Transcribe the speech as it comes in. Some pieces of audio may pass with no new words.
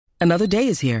Another day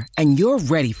is here, and you're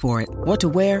ready for it. What to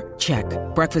wear? Check.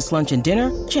 Breakfast, lunch, and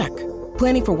dinner? Check.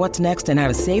 Planning for what's next and how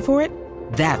to save for it?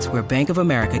 That's where Bank of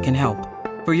America can help.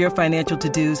 For your financial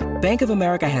to-dos, Bank of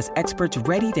America has experts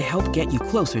ready to help get you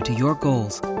closer to your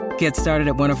goals. Get started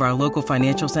at one of our local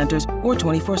financial centers or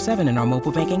 24/7 in our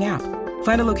mobile banking app.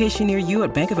 Find a location near you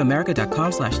at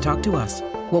bankofamerica.com/talktous.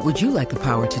 What would you like the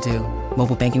power to do?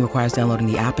 Mobile banking requires downloading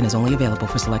the app and is only available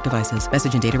for select devices.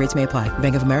 Message and data rates may apply.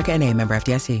 Bank of America N.A., member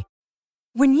FDIC.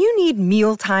 When you need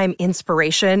mealtime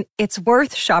inspiration, it's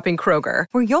worth shopping Kroger,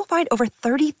 where you'll find over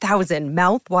 30,000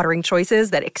 mouth-watering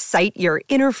choices that excite your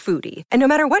inner foodie. And no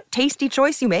matter what tasty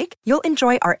choice you make, you'll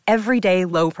enjoy our everyday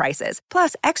low prices,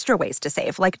 plus extra ways to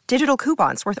save, like digital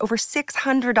coupons worth over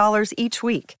 $600 each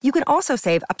week. You can also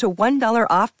save up to $1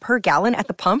 off per gallon at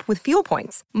the pump with fuel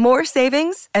points. More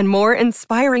savings and more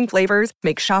inspiring flavors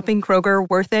make shopping Kroger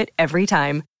worth it every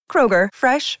time. Kroger,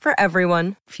 fresh for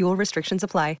everyone. Fuel restrictions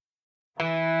apply.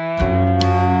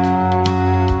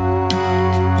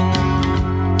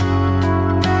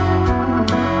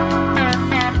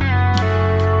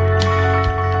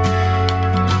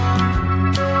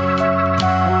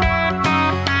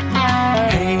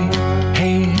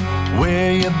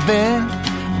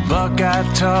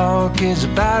 Buckeye Talk is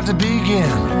about to begin.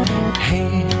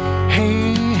 Hey,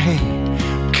 hey, hey,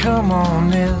 come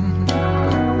on in.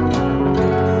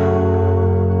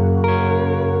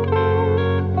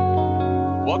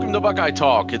 Welcome to Buckeye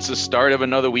Talk. It's the start of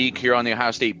another week here on the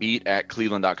Ohio State Beat at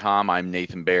Cleveland.com. I'm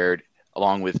Nathan Baird,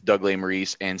 along with Doug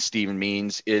Lesmerises and Stephen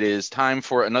Means. It is time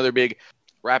for another big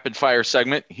rapid fire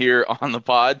segment here on the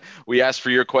pod. We asked for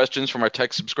your questions from our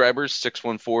text subscribers,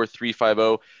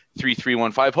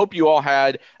 614-350-3315. Hope you all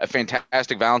had a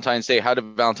fantastic Valentine's Day. How did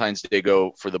Valentine's Day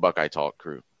go for the Buckeye Talk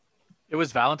crew? It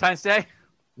was Valentine's Day?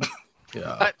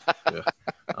 Yeah.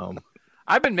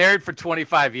 I've been married for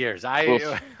 25 years.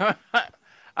 I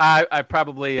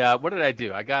probably, what did I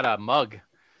do? I got a mug.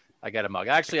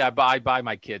 Actually, I buy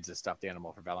my kids a stuffed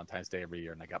animal for Valentine's Day every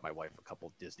year, and I got my wife a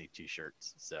couple Disney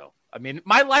T-shirts. So, I mean,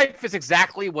 my life is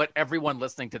exactly what everyone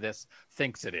listening to this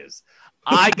thinks it is.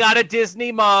 I got a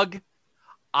Disney mug.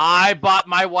 I bought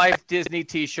my wife Disney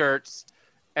T-shirts.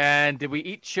 And did we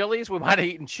eat Chili's? We might have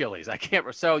eaten Chili's. I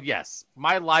can't. So, yes,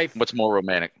 my life. What's more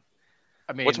romantic?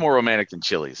 I mean, what's more romantic than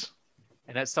Chili's?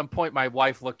 And at some point, my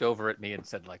wife looked over at me and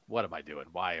said, like, what am I doing?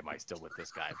 Why am I still with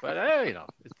this guy? But,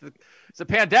 it's a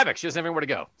pandemic. She doesn't have anywhere to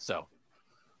go. So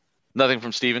nothing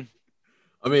from Steven?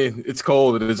 I mean, it's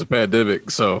cold and it's a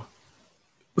pandemic, so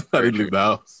I didn't leave the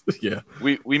house. Yeah.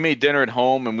 We made dinner at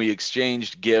home and we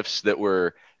exchanged gifts that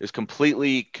were – it was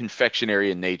completely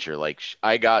confectionery in nature. Like,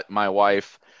 I got my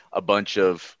wife a bunch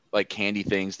of, like, candy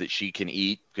things that she can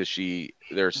eat because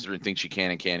there are certain things she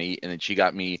can and can't eat. And then she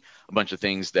got me a bunch of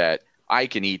things that I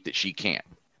can eat that she can't.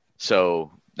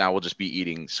 So now we'll just be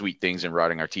eating sweet things and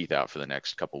rotting our teeth out for the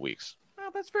next couple weeks. Oh,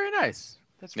 that's very nice.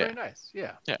 That's very nice.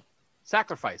 Yeah. Yeah.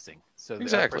 Sacrificing so that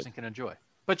that person can enjoy.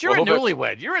 But you're a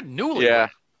newlywed. You're a newlywed. Yeah.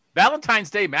 Valentine's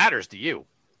Day matters to you.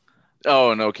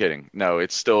 Oh, no kidding. No,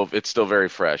 it's still very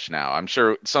fresh now. I'm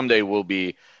sure someday we'll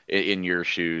be in your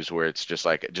shoes where it's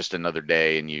just another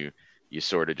day and you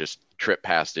sort of just trip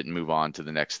past it and move on to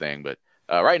the next thing. But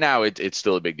right now it's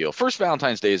still a big deal. First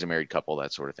Valentine's Day as a married couple,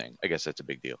 that sort of thing. I guess that's a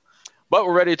big deal. But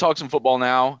we're ready to talk some football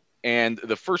now. And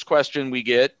the first question we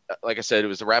get, like I said, it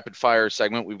was the rapid fire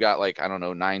segment. We've got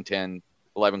 9, 10,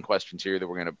 11 questions here that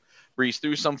we're going to breeze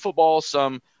through. Some football,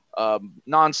 some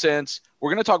nonsense. We're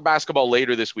going to talk basketball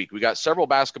later this week. We got several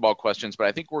basketball questions, but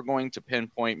I think we're going to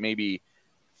pinpoint maybe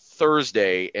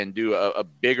Thursday and do a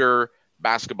bigger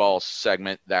basketball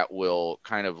segment that will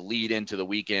kind of lead into the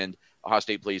weekend. Ohio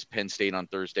State plays Penn State on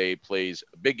Thursday, plays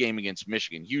a big game against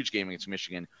Michigan, huge game against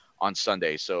Michigan on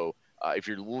Sunday. So if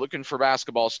you're looking for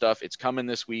basketball stuff, it's coming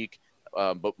this week.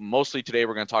 But mostly today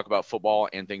we're going to talk about football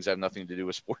and things that have nothing to do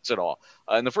with sports at all.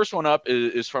 And the first one up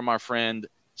is from our friend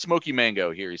Smokey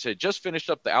Mango here. He said, just finished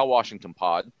up the Al Washington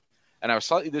pod, and I was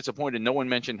slightly disappointed no one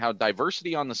mentioned how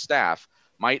diversity on the staff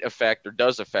might affect or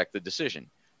does affect the decision.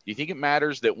 Do you think it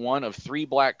matters that one of 3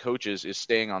 black coaches is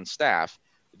staying on staff?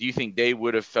 Do you think they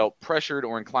would have felt pressured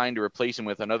or inclined to replace him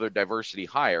with another diversity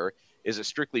hire? Is it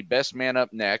strictly best man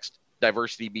up next,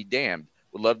 diversity be damned?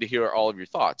 Would love to hear all of your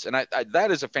thoughts. And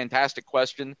that is a fantastic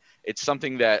question. It's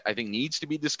something that I think needs to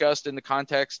be discussed in the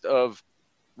context of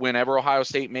whenever Ohio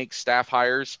State makes staff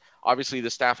hires. Obviously, the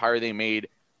staff hire they made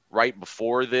right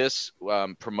before this,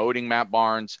 promoting Matt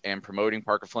Barnes and promoting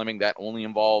Parker Fleming, that only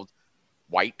involved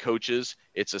white coaches.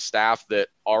 It's a staff that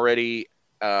already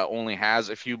only has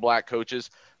a few black coaches.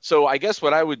 So I guess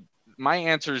my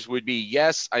answers would be,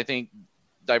 yes, I think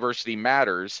diversity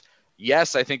matters.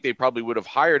 yes, I think they probably would have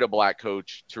hired a black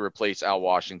coach to replace Al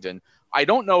Washington. I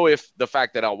don't know if the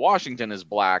fact that Al Washington is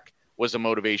black was a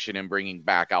motivation in bringing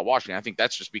back Al Washington. I think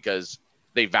that's just because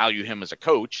they value him as a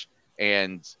coach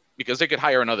and because they could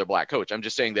hire another black coach. I'm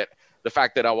just saying that the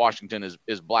fact that Al Washington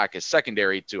is black is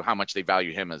secondary to how much they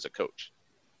value him as a coach.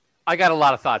 I got a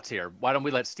lot of thoughts here. Why don't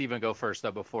we let Steven go first,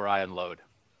 though, before I unload?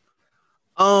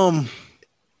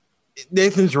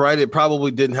 Nathan's right. It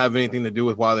probably didn't have anything to do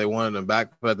with why they wanted him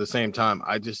back, but at the same time,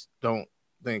 I just don't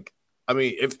think. I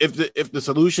mean, if the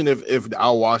solution, if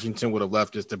Al Washington would have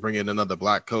left, is to bring in another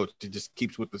black coach, it just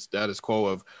keeps with the status quo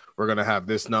of we're going to have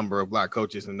this number of black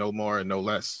coaches and no more and no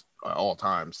less at all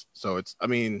times. So it's, I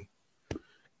mean,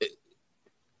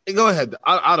 go ahead.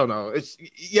 I don't know.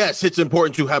 It's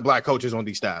important to have black coaches on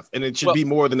these staff, and it should be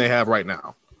more than they have right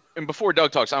now. And before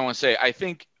Doug talks, I want to say I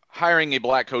think hiring a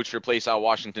black coach to replace Al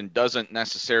Washington doesn't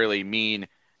necessarily mean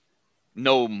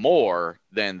no more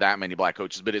than that many black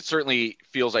coaches, but it certainly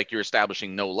feels like you're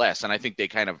establishing no less. And I think they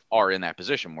kind of are in that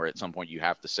position where at some point you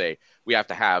have to say we have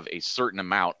to have a certain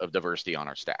amount of diversity on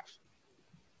our staff.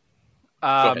 Go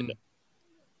ahead.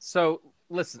 So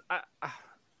listen,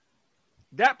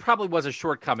 that probably was a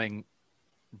shortcoming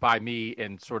by me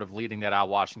in sort of leading that Al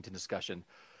Washington discussion.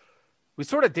 We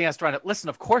sort of danced around it. Listen,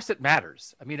 of course it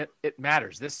matters. I mean, it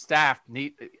matters. This staff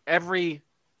every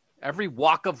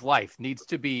walk of life needs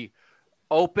to be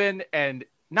open, and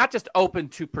not just open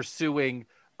to pursuing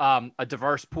a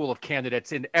diverse pool of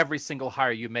candidates in every single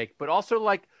hire you make, but also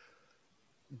like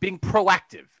being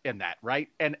proactive in that, right?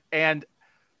 And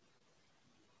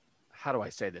how do I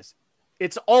say this?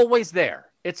 It's always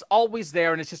there. It's always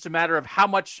there, and it's just a matter of how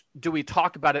much do we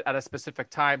talk about it at a specific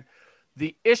time.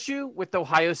 The issue with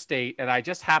Ohio State, and I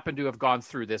just happened to have gone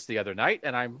through this the other night,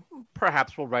 and I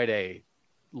perhaps will write a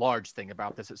large thing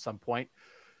about this at some point.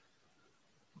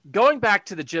 Going back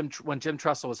to when Jim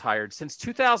Tressel was hired, since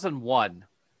 2001,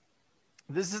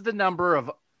 this is the number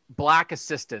of black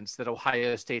assistants that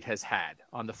Ohio State has had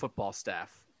on the football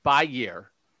staff by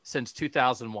year since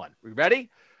 2001. We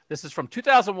ready? This is from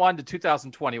 2001 to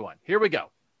 2021. Here we go.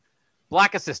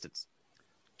 Black assistants.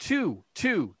 2,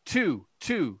 2, 2,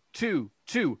 2, 2,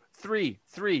 2, 3,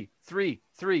 3, 3,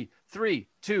 3, 3,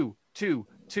 2, 2,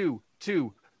 2,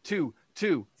 2, 2,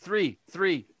 2, 3,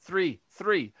 3, 3,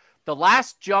 3. The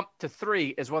last jump to 3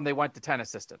 is when they went to 10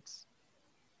 assistants.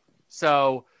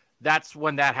 So that's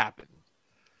when that happened.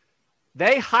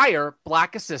 They hire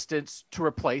black assistants to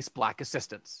replace black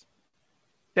assistants.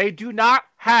 They do not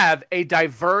have a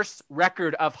diverse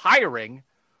record of hiring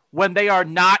when they are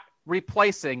not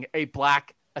replacing a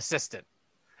black assistant.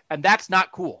 And that's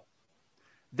not cool.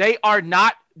 They are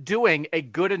not doing a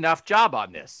good enough job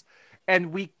on this.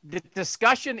 And the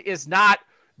discussion is not,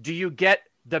 do you get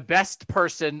the best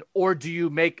person or do you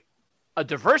make a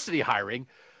diversity hiring?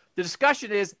 The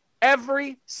discussion is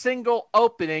every single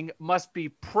opening must be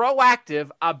proactive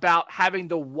about having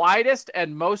the widest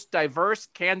and most diverse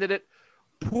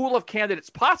pool of candidates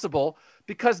possible,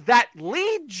 because that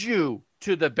leads you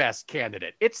to the best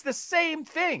candidate. It's the same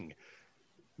thing.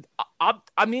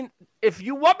 I mean, if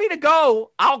you want me to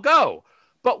go, I'll go.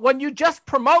 But when you just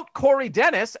promote Corey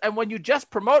Dennis and when you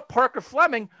just promote Parker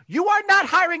Fleming, you are not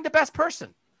hiring the best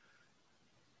person.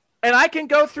 And I can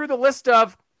go through the list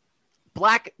of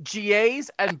black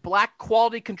GAs and black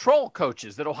quality control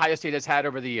coaches that Ohio State has had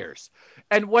over the years.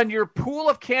 And when your pool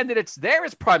of candidates there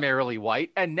is primarily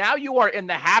white, and now you are in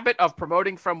the habit of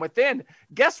promoting from within,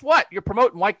 guess what? You're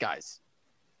promoting white guys.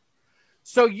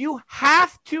 So you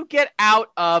have to get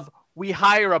out of we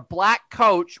hire a black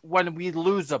coach when we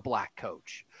lose a black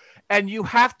coach. And you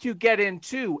have to get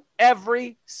into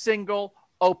every single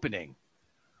opening.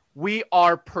 We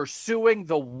are pursuing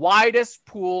the widest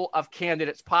pool of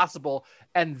candidates possible.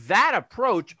 And that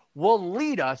approach will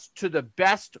lead us to the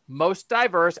best, most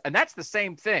diverse, and that's the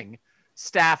same thing,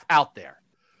 staff out there.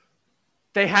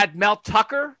 They had Mel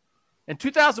Tucker. In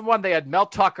 2001, they had Mel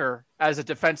Tucker as a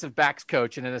defensive backs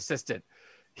coach and an assistant.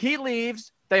 He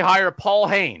leaves. They hire Paul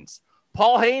Haynes.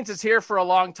 Paul Haynes is here for a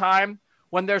long time.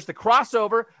 When there's the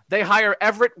crossover, they hire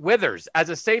Everett Withers as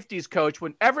a safeties coach.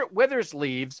 When Everett Withers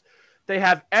leaves, they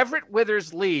have Everett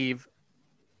Withers leave,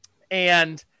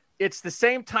 and it's the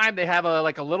same time they have a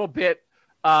little bit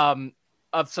of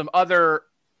some other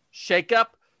shakeup.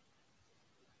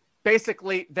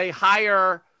 Basically, they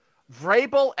hire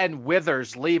Vrabel and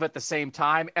Withers leave at the same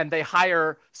time, and they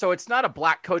hire, so it's not a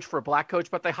black coach for a black coach,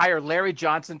 but they hire Larry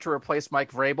Johnson to replace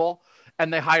Mike Vrabel,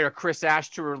 and they hire Chris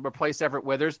Ash to replace Everett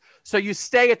Withers. So you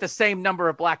stay at the same number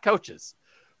of black coaches.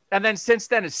 And then since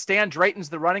then, it's Stan Drayton's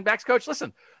the running backs coach.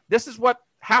 Listen, this is what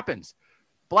happens.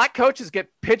 Black coaches get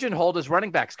pigeonholed as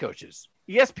running backs coaches.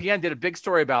 ESPN did a big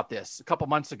story about this a couple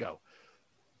months ago.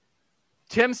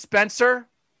 Tim Spencer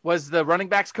was the running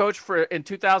backs coach in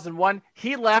 2001.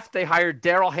 He left. They hired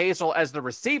Darrell Hazel as the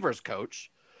receivers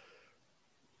coach.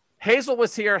 Hazel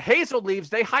was here. Hazel leaves.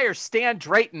 They hire Stan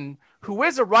Drayton, who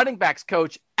is a running backs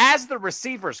coach, as the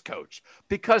receivers coach,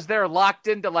 because they're locked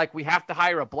into, like, we have to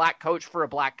hire a black coach for a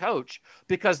black coach,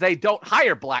 because they don't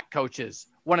hire black coaches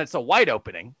when it's a white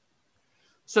opening.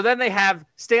 So then they have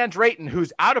Stan Drayton,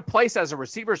 who's out of place as a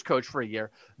receivers coach for a year.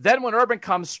 Then when Urban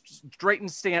comes, Drayton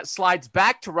slides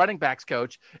back to running backs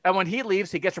coach. And when he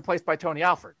leaves, he gets replaced by Tony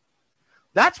Alford.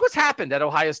 That's what's happened at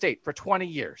Ohio State for 20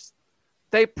 years.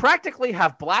 They practically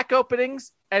have black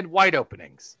openings and white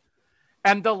openings.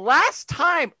 And the last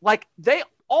time, like, they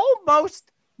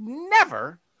almost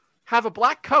never have a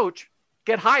black coach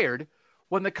get hired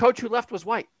when the coach who left was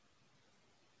white.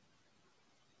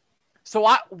 So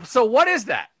what is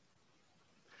that?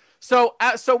 So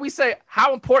we say,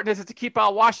 how important is it to keep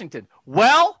Al Washington?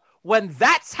 Well, when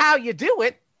that's how you do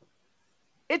it,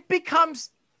 it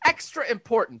becomes extra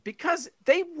important, because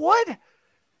they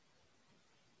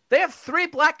have 3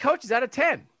 black coaches out of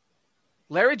 10.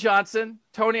 Larry Johnson,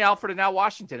 Tony Alford, and Al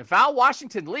Washington. If Al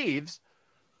Washington leaves,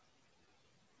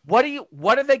 what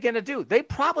are they going to do? They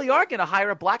probably are going to hire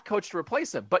a black coach to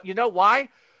replace him. But you know why?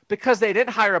 Because they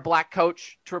didn't hire a black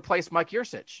coach to replace Mike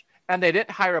Yurcich, and they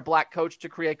didn't hire a black coach to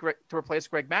replace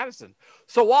Greg Madison.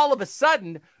 So all of a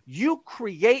sudden, you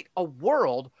create a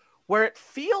world where it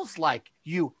feels like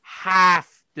you have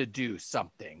to do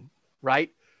something,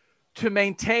 right, to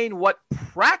maintain what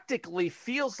practically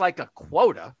feels like a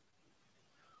quota,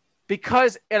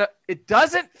 because it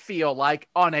doesn't feel like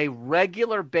on a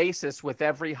regular basis with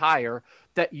every hire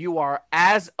that you are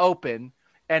as open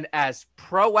and as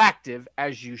proactive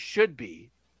as you should be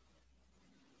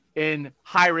in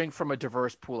hiring from a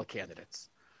diverse pool of candidates.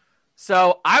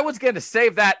 So I was going to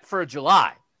save that for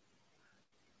July,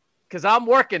 because I'm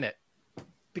working it,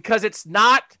 because it's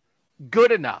not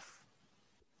good enough.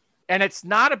 And it's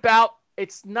not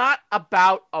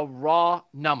about a raw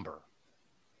number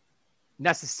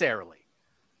necessarily,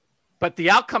 but the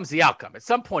outcome's the outcome. At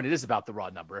some point, it is about the raw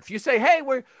number. If you say, hey,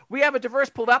 we have a diverse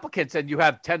pool of applicants and you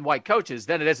have 10 white coaches,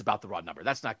 then it is about the raw number.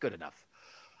 That's not good enough.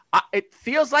 It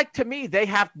feels like to me they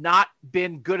have not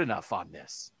been good enough on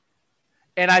this.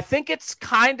 And I think it's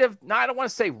kind of, I don't want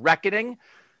to say reckoning.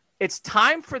 It's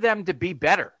time for them to be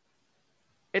better.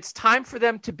 It's time for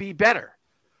them to be better.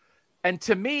 And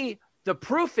to me, the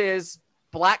proof is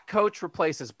black coach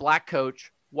replaces black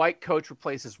coach, white coach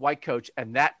replaces white coach,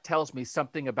 and that tells me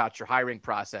something about your hiring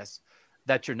process,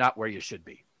 that you're not where you should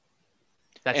be.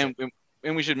 And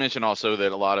we should mention also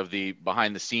that a lot of the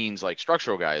behind the scenes, like,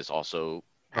 structural guys also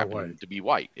happen to be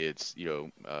white. It's,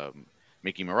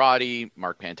 Mickey Marotti,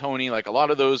 Mark Pantoni, like a lot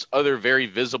of those other very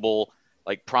visible,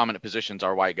 like, prominent positions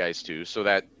are white guys too. So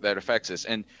that affects us.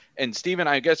 And Stephen,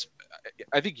 I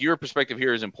think your perspective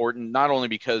here is important, not only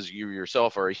because you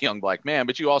yourself are a young black man,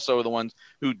 but you also are the ones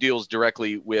who deals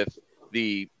directly with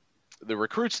the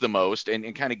recruits the most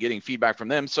and kind of getting feedback from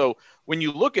them. So when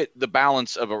you look at the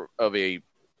balance of a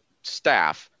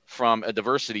staff from a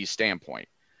diversity standpoint,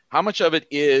 how much of it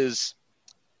is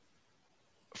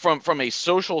from a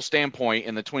social standpoint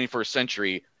in the 21st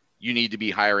century, you need to be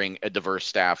hiring a diverse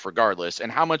staff regardless,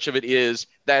 and how much of it is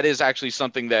actually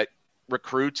something that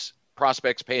recruits,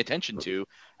 prospects pay attention to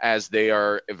as they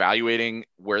are evaluating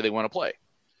where they want to play?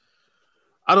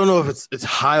 I don't know if it's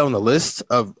high on the list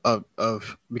of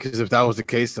because if that was the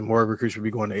case, then more recruits would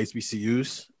be going to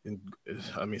HBCUs. And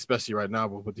I mean, especially right now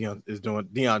with what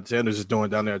Deion Sanders is doing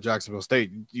down there at Jacksonville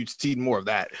State, you'd see more of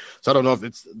that. So I don't know if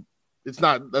it's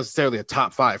not necessarily a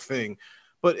top 5 thing,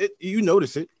 but you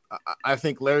notice it. I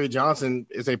think Larry Johnson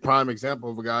is a prime example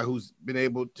of a guy who's been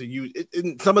able to use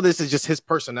it. Some of this is just his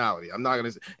personality. I'm not going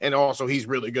to, and also he's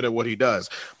really good at what he does,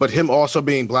 but him also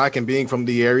being black and being from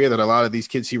the area that a lot of these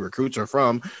kids he recruits are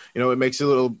from, it makes it a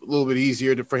little bit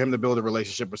easier for him to build a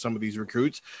relationship with some of these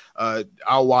recruits.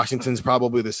 Al Washington's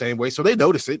probably the same way. So they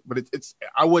notice it, but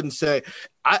I wouldn't say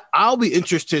I'll be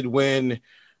interested when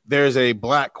there's a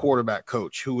black quarterback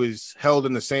coach who is held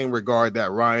in the same regard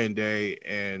that Ryan Day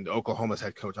and Oklahoma's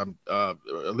head coach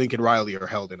Lincoln Riley are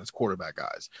held in as quarterback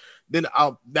guys. Then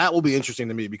that will be interesting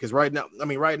to me, because right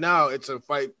now it's a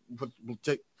fight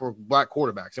for black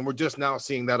quarterbacks, and we're just now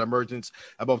seeing that emergence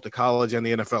at both the college and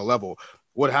the NFL level.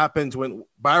 What happens when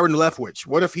Byron Leftwich?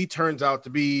 What if he turns out to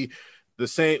be the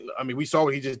same? I mean, we saw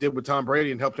what he just did with Tom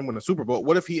Brady and helped him win a Super Bowl.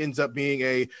 What if he ends up being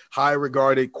a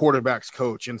high-regarded quarterbacks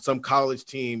coach and some college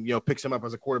team, picks him up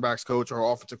as a quarterbacks coach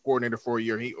or offensive coordinator for a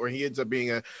year, or he ends up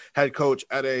being a head coach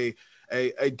at a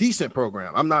decent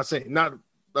program? I'm not saying not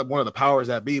one of the powers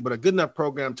that be, but a good enough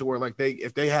program to where like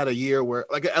if they had a year where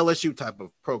like an LSU type of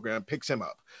program picks him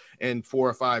up and 4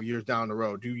 or 5 years down the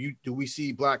road, do we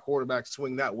see black quarterbacks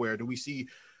swing that way? Or do we see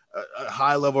a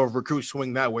high level of recruits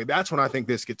swing that way? That's when I think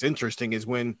this gets interesting, is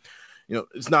when,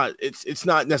 it's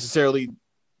not necessarily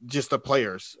just the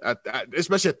players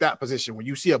especially at that position. When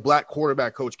you see a black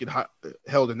quarterback coach get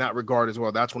held in that regard as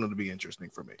well, that's when it'll be interesting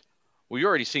for me. Well, you're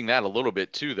already seeing that a little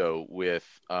bit too, though, with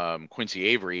Quincy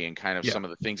Avery and kind of some of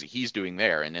the things that he's doing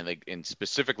there, and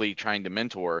specifically trying to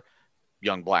mentor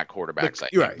young black quarterbacks.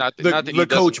 Right. Not that the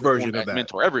coach version of that.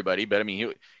 Mentor everybody, but I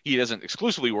mean, he doesn't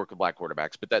exclusively work with black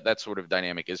quarterbacks, but that sort of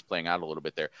dynamic is playing out a little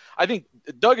bit there. I think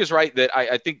Doug is right that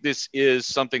I think this is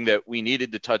something that we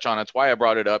needed to touch on. That's why I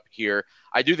brought it up here.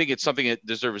 I do think it's something that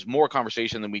deserves more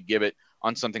conversation than we give it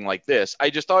on something like this. I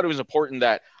just thought it was important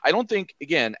that I don't think,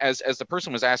 again, as the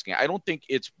person was asking, I don't think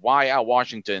it's why Al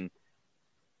Washington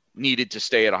needed to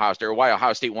stay at Ohio State or why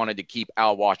Ohio State wanted to keep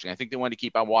Al Washington. I think they wanted to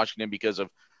keep Al Washington because of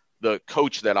the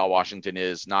coach that Al Washington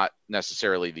is, not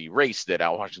necessarily the race that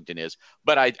Al Washington is.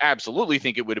 But I absolutely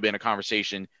think it would have been a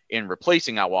conversation in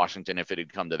replacing Al Washington if it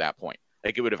had come to that point.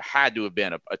 Like, it would have had to have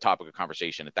been a topic of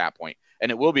conversation at that point.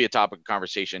 And it will be a topic of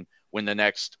conversation when the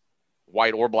next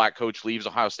white or black coach leaves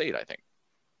Ohio State, I think.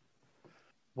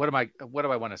 What do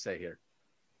I want to say here?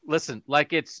 Listen,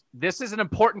 this is an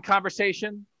important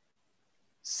conversation.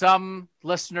 Some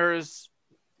listeners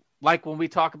like when we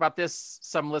talk about this.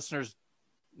 Some listeners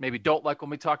maybe don't like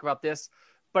when we talk about this,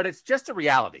 but it's just a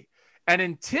reality. And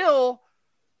until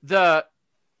the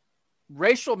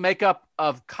racial makeup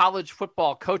of college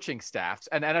football coaching staffs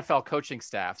and NFL coaching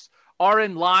staffs are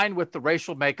in line with the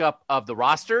racial makeup of the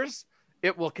rosters,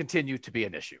 it will continue to be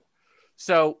an issue.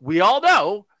 So we all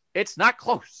know it's not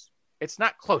close. It's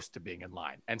not close to being in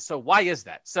line. And so why is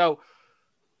that? So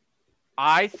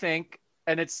I think,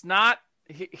 and it's not,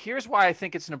 here's why I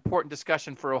think it's an important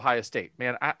discussion for Ohio State,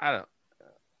 man. I don't,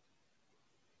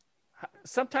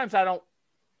 sometimes I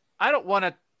don't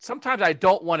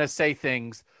want to say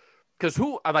things because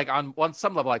on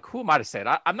some level, like, who am I to say it?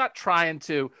 I'm not trying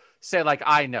to say like,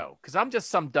 I know, because I'm just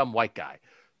some dumb white guy,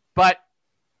 but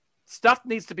stuff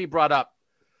needs to be brought up.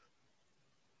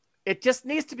 It just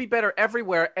needs to be better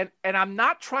everywhere. And I'm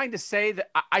not trying to say that.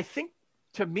 I think,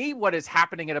 to me, what is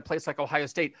happening at a place like Ohio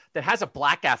State that has a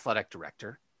black athletic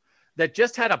director, that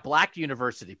just had a black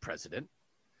university president,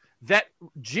 that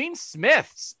Gene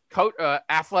Smith's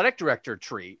athletic director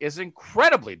tree is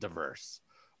incredibly diverse.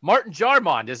 Martin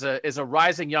Jarmond is a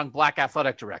rising young black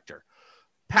athletic director.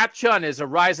 Pat Chun is a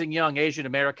rising young Asian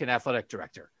American athletic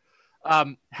director.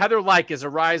 Heather Lyke is a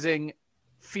rising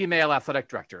female athletic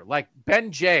director. Like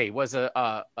Ben Jay was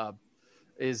a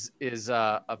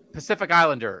Pacific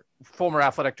Islander, former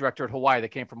athletic director at Hawaii that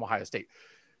came from Ohio State.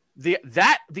 The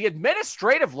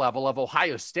administrative level of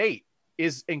Ohio State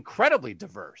is incredibly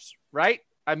diverse, right?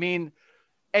 I mean,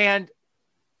 and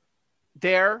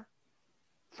their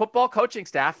football coaching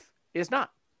staff is not.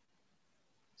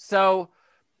 So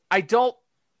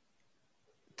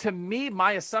to me,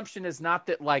 my assumption is not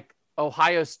that like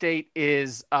Ohio State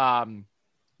is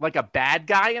like a bad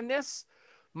guy in this.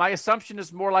 My assumption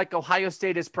is more like Ohio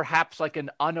State is perhaps like an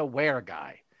unaware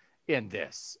guy in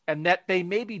this, and that they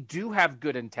maybe do have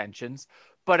good intentions,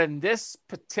 but in this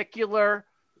particular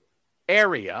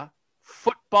area,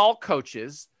 football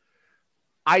coaches,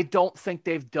 I don't think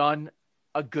they've done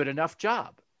a good enough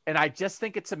job. And I just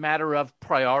think it's a matter of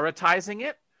prioritizing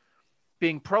it,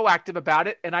 being proactive about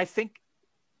it. And I think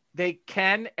they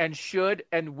can and should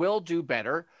and will do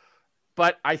better,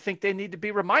 but I think they need to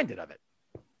be reminded of it.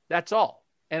 That's all.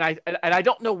 And I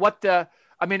don't know what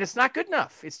it's not good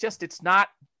enough. It's not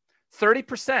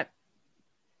 30%.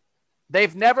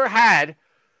 They've never had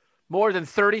more than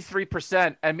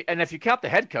 33%. And if you count the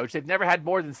head coach, they've never had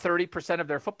more than 30% of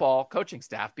their football coaching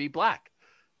staff be black.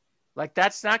 Like,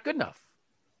 that's not good enough.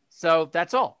 So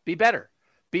that's all. Be better.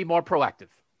 Be more proactive.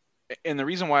 And the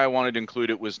reason why I wanted to include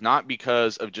it was not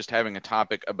because of just having a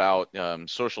topic about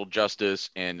social justice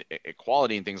and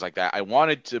equality and things like that. I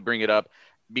wanted to bring it up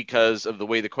because of the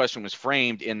way the question was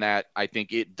framed, in that I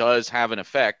think it does have an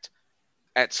effect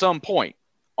at some point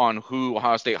on who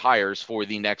Ohio State hires for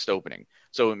the next opening.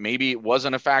 So maybe it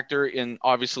wasn't a factor in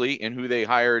who they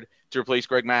hired to replace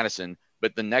Greg Madison,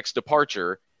 but the next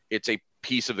departure, it's a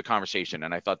piece of the conversation.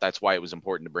 And I thought that's why it was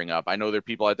important to bring up. I know there are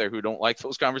people out there who don't like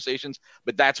those conversations,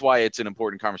 but that's why it's an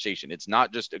important conversation. It's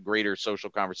not just a greater social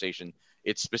conversation.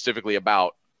 It's specifically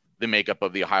about the makeup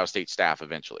of the Ohio State staff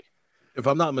eventually. If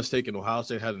I'm not mistaken, Ohio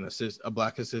State had a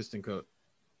black assistant coach,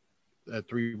 had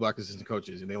 3 black assistant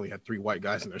coaches, and they only had 3 white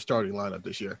guys in their starting lineup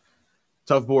this year.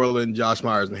 Tuf Borland, Josh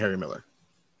Myers, and Harry Miller.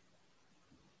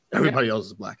 Everybody else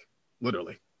is black,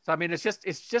 literally. So I mean, it's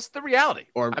just the reality.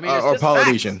 Or I mean, it's or just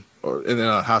Polynesian, facts. or in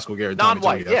Haskell Garrett,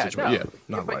 Non-white,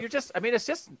 non-white. But you're just, I mean, it's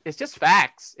just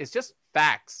facts. It's just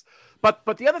facts.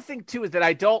 But the other thing too is that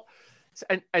I don't,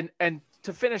 and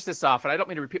to finish this off, and I don't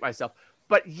mean to repeat myself,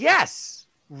 but yes,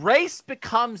 race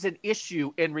becomes an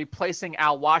issue in replacing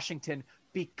Al Washington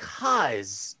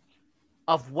because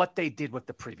of what they did with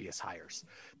the previous hires.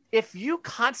 If you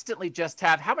constantly just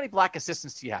have, how many black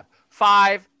assistants do you have?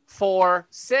 5, 4,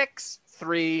 6,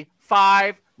 3,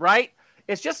 5, right?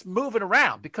 It's just moving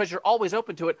around because you're always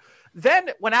open to it. Then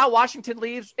when Al Washington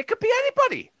leaves, it could be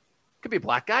anybody. It could be a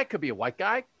black guy, it could be a white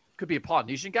guy, it could be a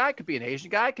Polynesian guy, it could be an Asian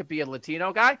guy, it could be a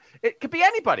Latino guy. It could be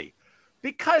anybody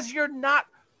because you're not.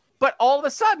 But all of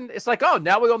a sudden, it's like, oh,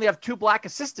 now we only have 2 black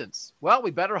assistants. Well,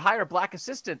 we better hire a black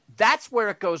assistant. That's where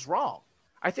it goes wrong.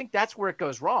 I think that's where it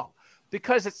goes wrong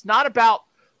because it's not about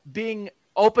being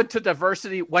open to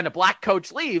diversity when a black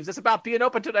coach leaves. It's about being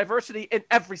open to diversity in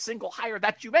every single hire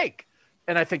that you make.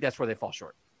 And I think that's where they fall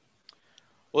short.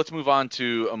 Well, let's move on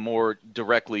to a more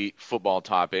directly football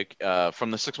topic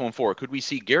from the 614. Could we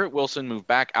see Garrett Wilson move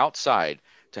back outside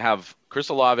to have Chris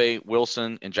Olave,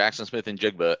 Wilson, and Jackson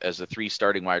Smith-Njigba as the 3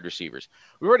 starting wide receivers?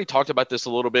 We already talked about this a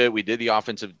little bit. We did the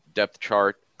offensive depth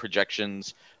chart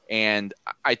projections, and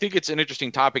I think it's an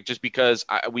interesting topic just because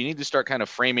we need to start kind of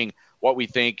framing what we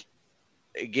think.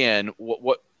 Again,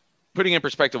 what putting in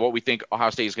perspective what we think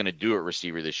Ohio State is going to do at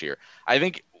receiver this year. I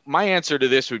think my answer to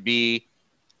this would be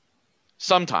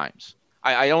sometimes.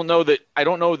 I don't know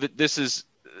that this is.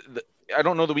 I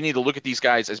don't know that we need to look at these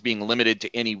guys as being limited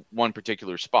to any one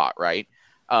particular spot, right?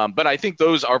 But I think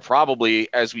those are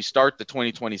probably, as we start the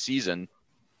 2020 season,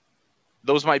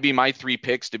 those might be my 3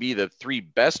 picks to be the 3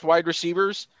 best wide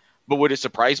receivers. But would it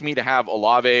surprise me to have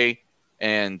Olave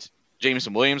and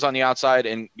Jameson Williams on the outside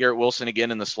and Garrett Wilson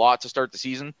again in the slot to start the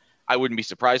season? I wouldn't be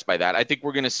surprised by that. I think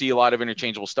we're going to see a lot of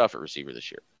interchangeable stuff at receiver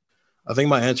this year. I think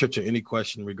my answer to any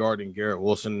question regarding Garrett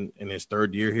Wilson in his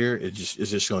 3rd year here is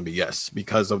just going to be yes,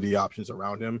 because of the options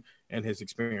around him and his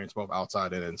experience both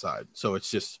outside and inside. So it's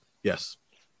just yes.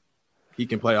 He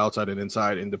can play outside and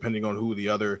inside, and depending on who the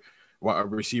other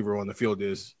receiver on the field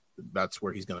is, that's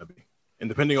where he's going to be. And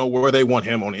depending on where they want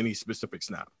him on any specific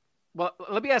snap. Well,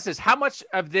 let me ask this. How much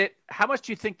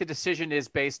do you think the decision is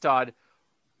based on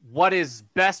what is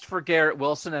best for Garrett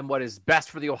Wilson and what is best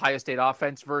for the Ohio State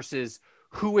offense versus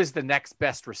who is the next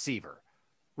best receiver,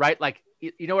 right? Like,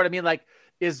 you know what I mean? Like,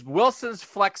 is Wilson's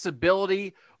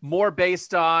flexibility more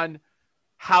based on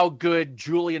how good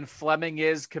Julian Fleming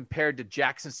is compared to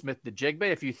Jackson Smith-Njigba,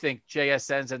 if you think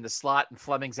JSN's in the slot and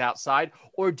Fleming's outside?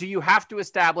 Or do you have to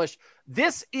establish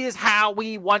this is how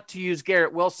we want to use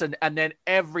Garrett Wilson and then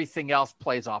everything else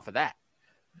plays off of that?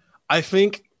 I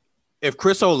think if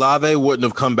Chris Olave wouldn't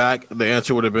have come back, the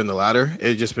answer would have been the latter.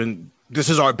 It's just been, this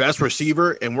is our best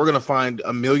receiver, and we're going to find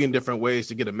a million different ways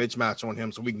to get a mismatch on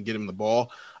him so we can get him the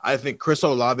ball. I think Chris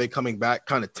Olave coming back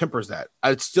kind of tempers that.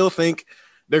 I still think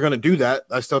they're going to do that.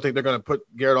 I still think they're going to put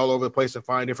Garrett all over the place and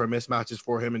find different mismatches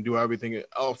for him and do everything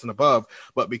else and above.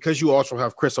 But because you also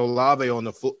have Chris Olave on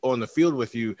the field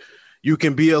with you, you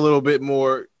can be a little bit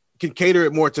more, can cater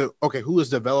it more to, okay, who is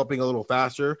developing a little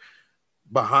faster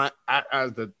behind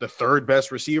as the 3rd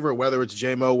best receiver, whether it's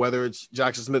J-Mo, whether it's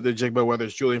Jackson Smith-Njigba, whether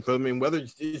it's Julian Fleming, whether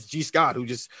it's G. Scott, who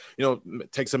just,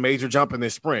 takes a major jump in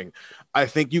this spring. I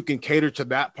think you can cater to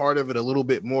that part of it a little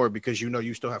bit more because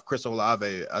you still have Chris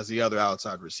Olave as the other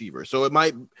outside receiver. So it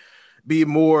might be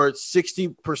more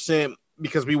 60%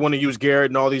 because we want to use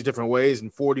Garrett in all these different ways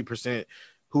and 40%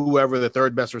 whoever the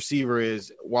 3rd best receiver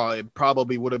is, while it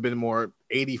probably would have been more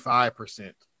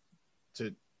 85%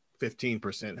 to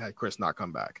 15% had Chris not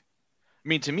come back. I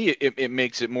mean, to me, it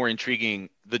makes it more intriguing,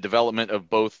 the development of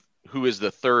both who is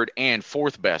the 3rd and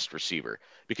 4th best receiver,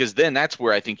 because then that's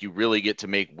where I think you really get to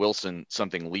make Wilson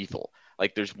something lethal.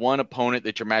 Like, there's one opponent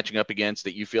that you're matching up against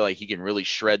that you feel like he can really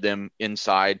shred them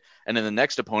inside. And then the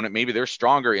next opponent, maybe they're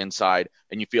stronger inside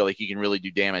and you feel like he can really do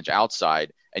damage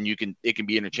outside, and it can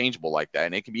be interchangeable like that.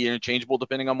 And it can be interchangeable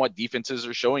depending on what defenses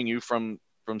are showing you from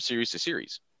series to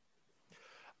series.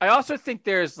 I also think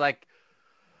there's like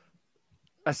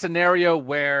a scenario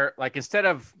where, like, instead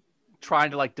of trying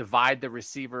to like divide the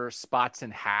receiver spots in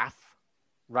half,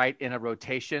 right, in a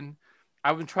rotation,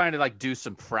 I've been trying to like do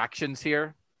some fractions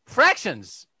here.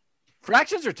 Fractions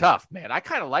are tough, man. I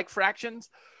kind of like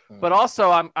fractions, but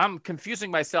also I'm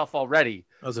confusing myself already.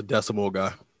 I was a decimal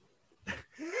guy.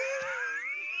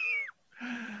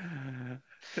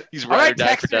 He's right or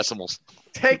die for decimals.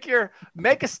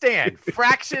 Make a stand.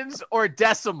 Fractions or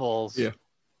decimals. Yeah.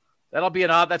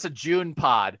 That's a June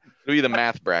pod. It'll be the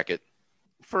math bracket.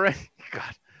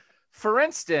 For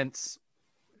instance,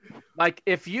 like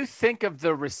if you think of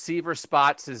the receiver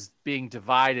spots as being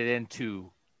divided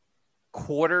into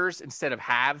quarters instead of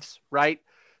halves, right?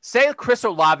 Say Chris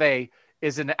Olave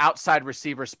is an outside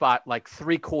receiver spot like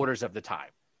 3/4 of the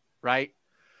time, right?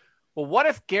 Well, what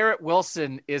if Garrett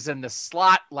Wilson is in the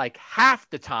slot like half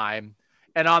the time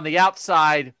and on the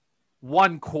outside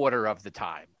 1/4 of the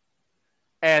time?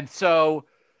 And so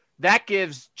that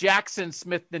gives Jackson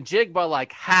Smith-Njigba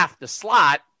like half the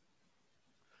slot.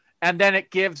 And then it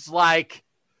gives like,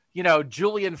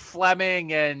 Julian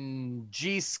Fleming and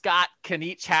G. Scott can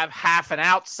each have half an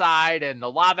outside, and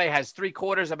Olave has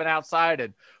 3/4 of an outside,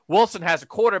 and Wilson has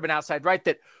 1/4 of an outside, right?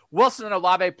 That Wilson and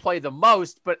Olave play the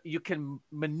most, but you can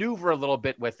maneuver a little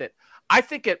bit with it. I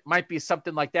think it might be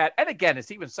something like that. And again,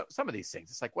 it's even some of these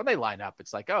things. It's like when they line up,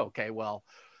 it's like, oh, okay, well,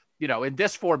 in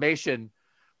this formation,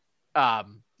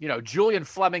 Julian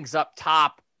Fleming's up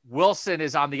top, Wilson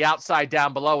is on the outside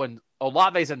down below, and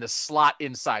Olave's in the slot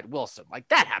inside Wilson. Like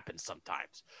that happens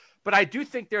sometimes. But I do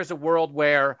think there's a world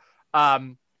where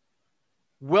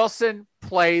Wilson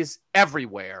plays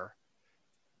everywhere,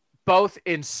 both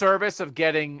in service of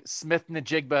getting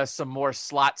Smith-Njigba some more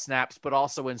slot snaps, but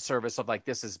also in service of like,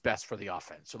 this is best for the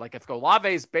offense. So like if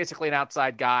Olave is basically an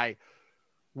outside guy,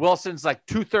 Wilson's like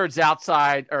 2/3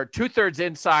 outside or 2/3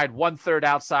 inside, 1/3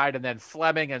 outside. And then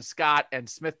Fleming and Scott and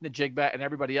Smith-Njigba and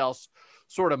everybody else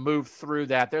sort of move through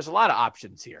that. There's a lot of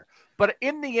options here, but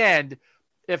in the end,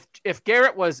 if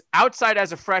Garrett was outside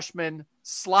as a freshman,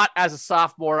 slot as a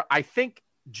sophomore, I think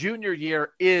junior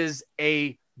year is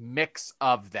a mix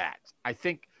of that. I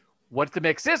think what the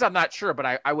mix is, I'm not sure,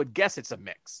 but I would guess it's a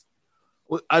mix.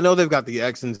 Well, I know they've got the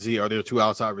X and Z are their two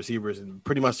outside receivers, and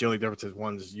pretty much the only difference is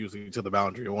one's usually to the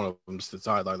boundary and one of them's to the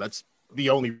sideline. That's the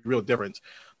only real difference.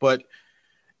 But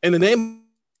in the name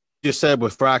you just said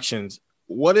with fractions,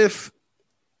 what if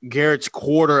Garrett's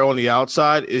 1/4 on the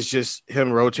outside is just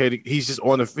him rotating? He's just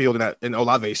on the field in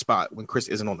Olave's spot when Chris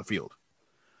isn't on the field.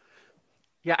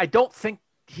 Yeah, I don't think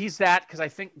he's that, because I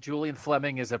think Julian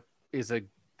Fleming is a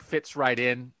fits right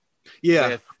in.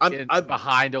 Yeah, I'm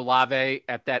behind Olave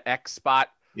at that X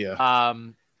spot. Yeah.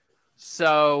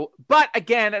 So, but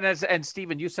again, and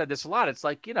Steven, you said this a lot. It's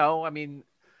like,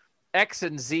 X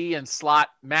and Z and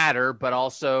slot matter, but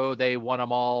also they want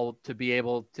them all to be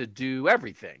able to do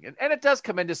everything. And it does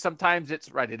come into sometimes it's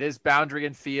right. It is boundary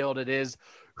and field. It is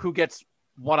who gets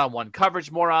one-on-one coverage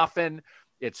more often.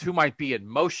 It's who might be in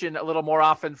motion a little more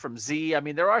often from Z. I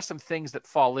mean, there are some things that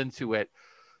fall into it,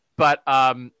 but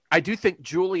I do think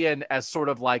Julian as sort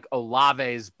of like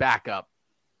Olave's backup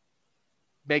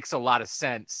makes a lot of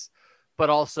sense, but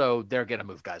also they're going to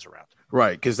move guys around.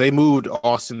 Right. Because they moved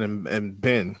Austin and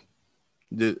Ben.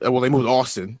 They moved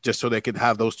Austin just so they could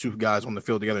have those two guys on the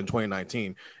field together in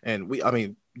 2019. And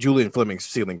Julian Fleming's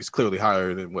ceiling is clearly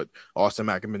higher than what Austin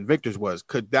Mack and Ben Victor's was.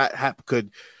 Could that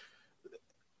happen?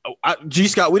 G.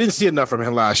 Scott, we didn't see enough from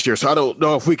him last year, so I don't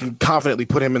know if we can confidently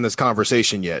put him in this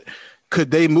conversation yet. Could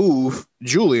they move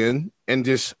Julian and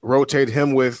just rotate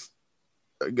him with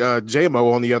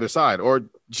JMO on the other side, or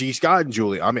G. Scott and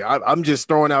Julian? I mean, I'm just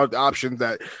throwing out options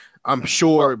that I'm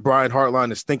sure Brian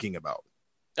Hartline is thinking about.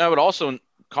 I would also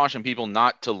caution people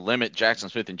not to limit Jackson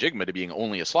Smith-Njigba to being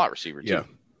only a slot receiver, too. Yeah.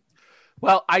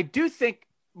 Well, I do think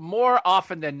more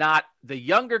often than not, the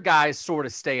younger guys sort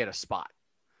of stay at a spot.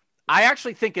 I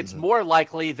actually think it's more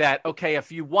likely that, okay,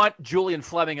 if you want Julian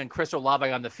Fleming and Chris Olave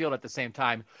on the field at the same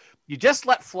time, you just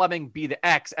let Fleming be the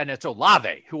X, and it's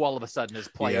Olave who all of a sudden is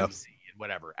playing Z and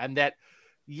whatever. And that,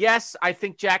 yes, I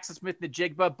think Jackson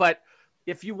Smith-Njigba, but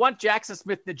if you want Jackson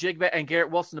Smith-Njigba and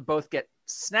Garrett Wilson to both get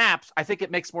snaps, I think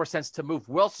it makes more sense to move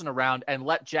Wilson around and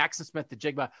let Jackson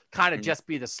Smith-Njigba kind of just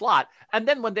be the slot. And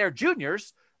then when they're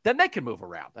juniors, then they can move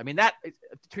around. I mean, that,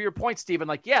 to your point, Stephen,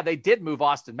 like, yeah, they did move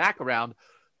Austin Mack around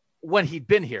when he'd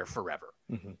been here forever.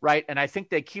 Right. And I think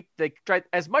they try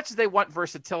as much as they want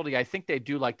versatility. I think they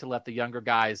do like to let the younger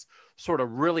guys sort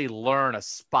of really learn a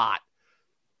spot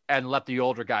and let the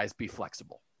older guys be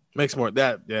flexible.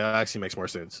 Actually makes more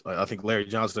sense. I think Larry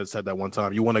Johnson had said that one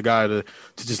time. You want a guy to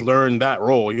just learn that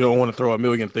role. You don't want to throw a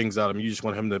million things at him. You just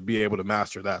want him to be able to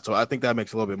master that. So I think that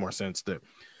makes a little bit more sense too,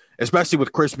 especially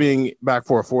with Chris being back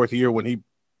for a fourth year when he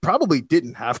probably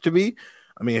didn't have to be.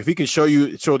 I mean, if he can show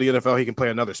the NFL he can play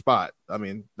another spot, I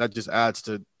mean, that just adds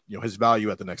to his value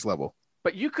at the next level.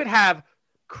 But you could have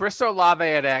Chris Olave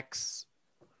at X,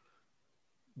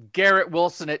 Garrett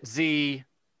Wilson at Z,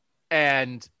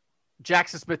 and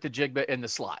Jackson Smith-Njigba in the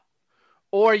slot.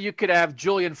 Or you could have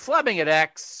Julian Fleming at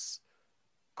X,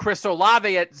 Chris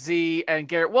Olave at Z, and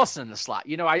Garrett Wilson in the slot.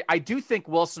 I do think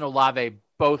Wilson Olave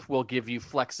both will give you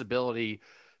flexibility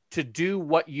to do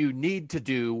what you need to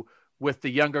do with the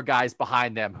younger guys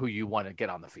behind them who you want to get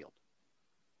on the field.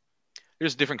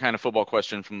 Here's a different kind of football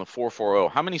question from the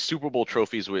 440. How many Super Bowl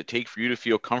trophies would it take for you to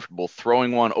feel comfortable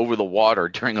throwing one over the water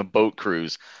during a boat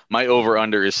cruise? My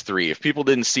over-under is 3. If people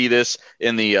didn't see this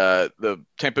in the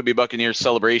Tampa Bay Buccaneers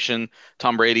celebration,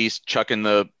 Tom Brady's chucking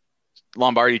the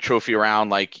Lombardi trophy around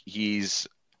like he's,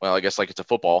 well, I guess like it's a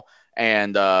football.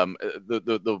 And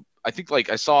I think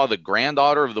like I saw the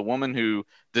granddaughter of the woman who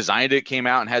designed it came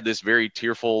out and had this very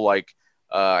tearful, like,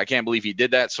 I can't believe he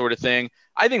did that sort of thing.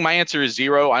 I think my answer is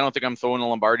 0. I don't think I'm throwing a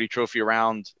Lombardi trophy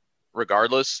around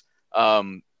regardless.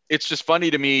 It's just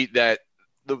funny to me that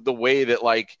the way that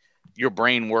like your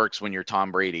brain works when you're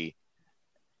Tom Brady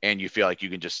and you feel like you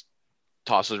can just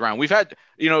toss it around. We've had,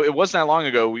 it wasn't that long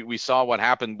ago. We saw what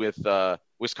happened with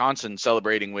Wisconsin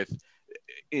celebrating with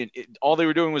all they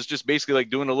were doing was just basically like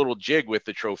doing a little jig with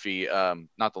the trophy.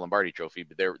 Not the Lombardi trophy,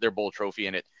 but their bowl trophy,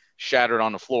 and it shattered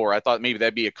on the floor. I thought maybe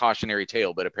that'd be a cautionary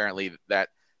tale, but apparently that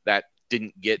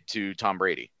didn't get to Tom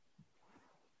Brady.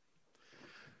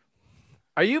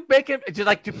 Are you making,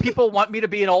 do people want me to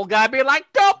be an old guy being like,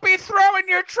 don't be throwing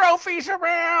your trophies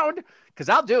around? Because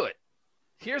I'll do it.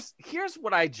 Here's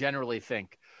what I generally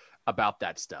think about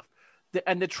that stuff.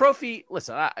 And the trophy,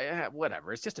 listen,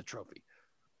 whatever. It's just a trophy.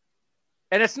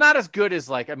 And it's not as good as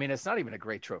it's not even a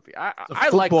great trophy. I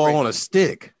like football on a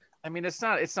stick. I mean, it's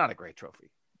not a great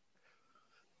trophy.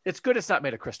 It's good. It's not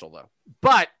made of crystal though.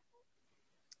 But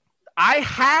I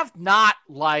have not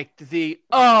liked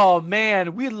oh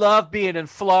man, we love being in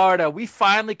Florida. We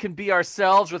finally can be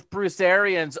ourselves with Bruce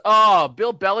Arians. Oh,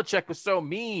 Bill Belichick was so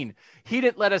mean. He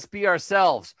didn't let us be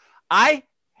ourselves. I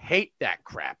hate that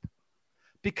crap.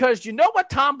 Because you know what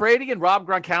Tom Brady and Rob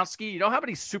Gronkowski, you know how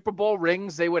many Super Bowl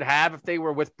rings they would have if they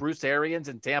were with Bruce Arians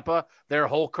in Tampa their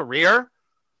whole career?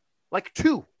 Like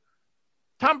 2.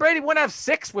 Tom Brady wouldn't have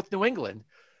 6 with New England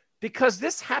because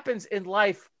this happens in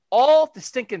life all the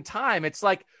stinking time. It's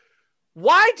like,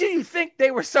 why do you think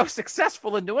they were so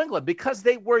successful in New England? Because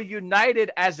they were united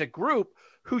as a group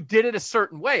who did it a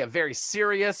certain way, a very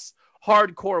serious,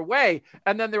 hardcore way.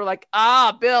 And then they were like,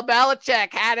 Bill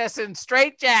Belichick had us in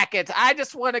straitjackets. I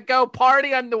just want to go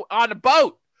party on a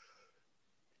boat.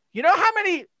 You know how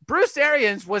many Bruce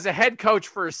Arians was a head coach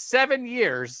for 7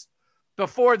 years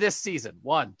before this season?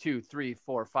 1, 2, 3,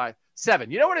 4, 5,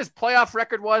 7. You know what his playoff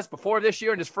record was before this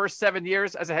year in his first 7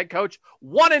 years as a head coach?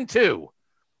 1-2.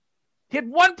 He had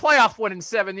 1 playoff win in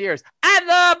 7 years. I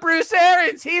love Bruce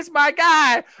Arians. He's my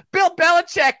guy. Bill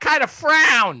Belichick kind of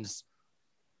frowns.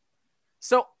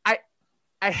 So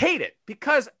I hate it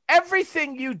because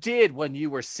everything you did when you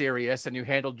were serious and you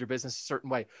handled your business a certain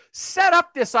way set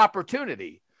up this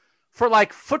opportunity for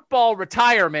like football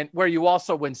retirement where you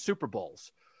also win Super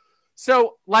Bowls.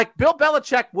 So like Bill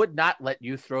Belichick would not let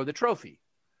you throw the trophy.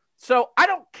 So I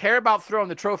don't care about throwing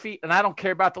the trophy, and I don't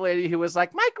care about the lady who was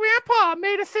like, my grandpa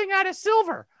made a thing out of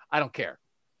silver. I don't care.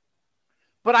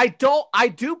 But I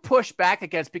do push back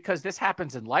against, because this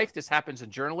happens in life. This happens in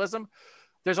journalism.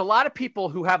 There's a lot of people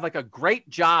who have like a great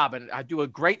job and I do a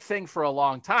great thing for a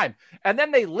long time. And then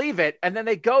they leave it and then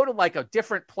they go to like a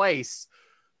different place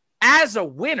as a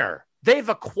winner. They've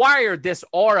acquired this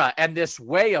aura and this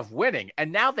way of winning.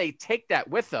 And now they take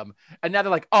that with them. And now they're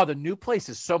like, oh, the new place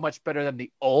is so much better than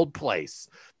the old place.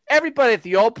 Everybody at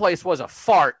the old place was a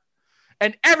fart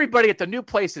and everybody at the new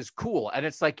place is cool. And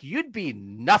it's like, you'd be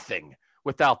nothing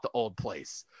without the old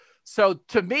place. So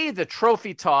to me, the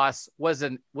trophy toss was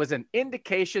an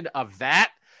indication of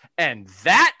that. And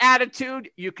that attitude,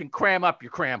 you can cram up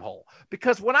your cram hole.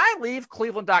 Because when I leave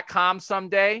Cleveland.com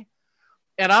someday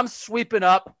and I'm sweeping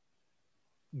up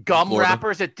gum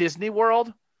wrappers at Disney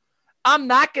World, I'm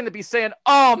not going to be saying,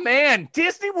 oh man,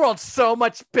 Disney World's so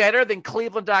much better than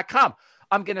Cleveland.com.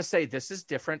 I'm going to say this is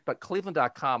different, but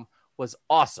Cleveland.com was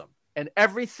awesome. And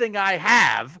everything I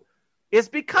have is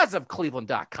because of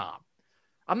Cleveland.com.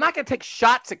 I'm not going to take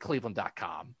shots at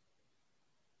Cleveland.com.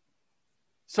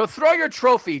 So throw your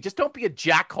trophy. Just don't be a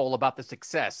jackhole about the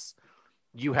success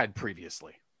you had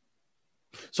previously.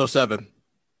 So 7.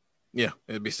 Yeah,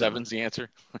 it'd be 7. 7's the answer.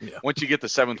 Yeah. Once you get the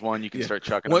 7th one, you can start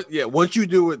chucking them. Yeah, once you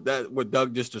do what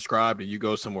Doug just described and you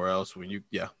go somewhere else,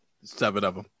 7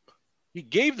 of them. He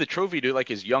gave the trophy to like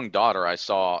his young daughter I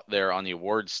saw there on the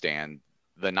awards stand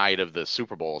the night of the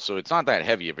Super Bowl. So it's not that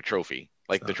heavy of a trophy.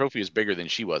 Like the trophy is bigger than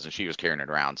she was, and she was carrying it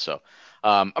around. So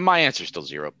my answer is still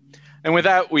 0. And with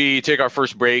that, we take our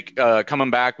first break.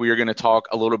 Coming back, we are going to talk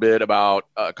a little bit about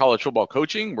college football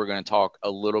coaching. We're going to talk a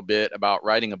little bit about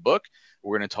writing a book.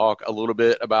 We're going to talk a little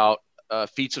bit about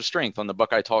feats of strength on the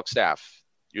Buckeye Talk staff.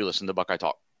 You're listening to Buckeye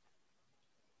Talk.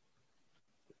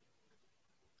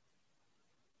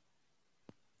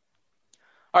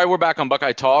 All right, we're back on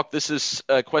Buckeye Talk. This is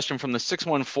a question from the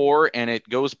 614, and it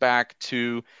goes back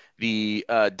to the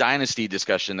dynasty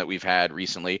discussion that we've had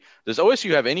recently. Does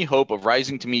OSU have any hope of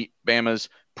rising to meet Bama's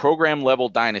program-level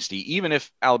dynasty, even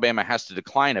if Alabama has to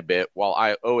decline a bit while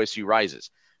OSU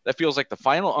rises? That feels like the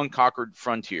final unconquered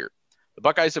frontier. The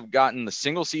Buckeyes have gotten the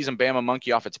single-season Bama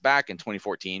monkey off its back in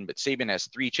 2014, but Saban has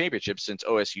 3 championships since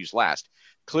OSU's last.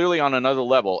 Clearly on another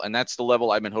level, and that's the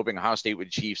level I've been hoping Ohio State would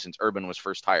achieve since Urban was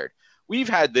first hired. We've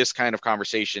had this kind of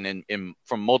conversation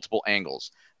from multiple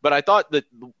angles, but I thought that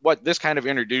what this kind of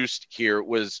introduced here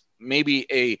was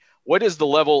maybe what is the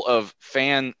level of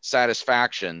fan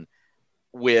satisfaction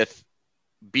with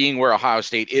being where Ohio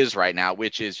State is right now,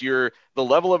 which is you're the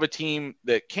level of a team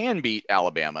that can beat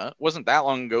Alabama. It wasn't that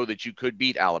long ago that you could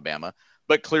beat Alabama,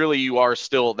 but clearly you are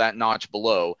still that notch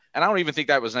below. And I don't even think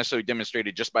that was necessarily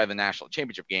demonstrated just by the national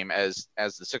championship game, as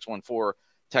the 614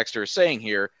 texter is saying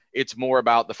here. It's more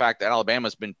about the fact that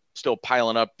Alabama's been still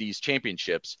piling up these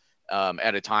championships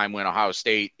at a time when Ohio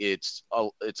State, it's a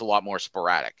lot more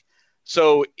sporadic.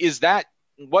 So is that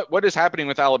what is happening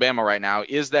with Alabama right now?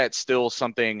 Is that still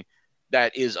something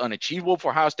that is unachievable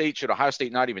for Ohio State? Should Ohio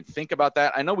State not even think about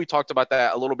that? I know we talked about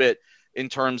that a little bit in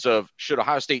terms of should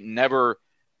Ohio State never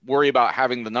worry about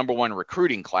having the number one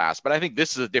recruiting class, but I think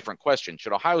this is a different question.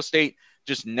 Should Ohio State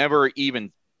just never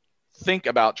even think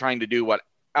about trying to do what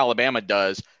Alabama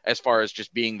does as far as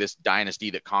just being this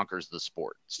dynasty that conquers the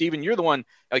sport? Steven, you're the one,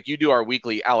 like you do our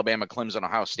weekly Alabama, Clemson,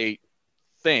 Ohio State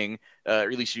thing, or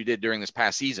at least you did during this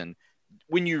past season.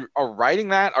 When you are writing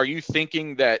that, are you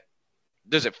thinking that,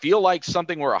 does it feel like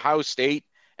something where Ohio State,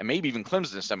 and maybe even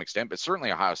Clemson to some extent, but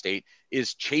certainly Ohio State,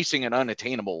 is chasing an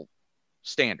unattainable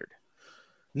standard?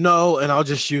 No, and I'll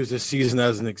just use this season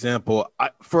as an example.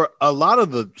 For a lot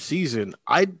of the season,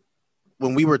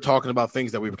 when we were talking about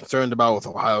things that we were concerned about with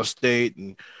Ohio State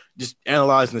and just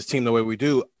analyzing this team the way we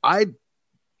do, I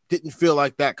didn't feel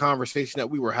like that conversation that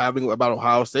we were having about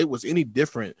Ohio State was any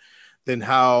different than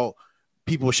how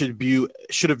people should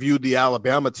have viewed the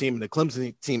Alabama team and the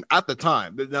Clemson team at the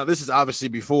time. Now, this is obviously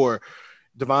before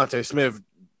Devontae Smith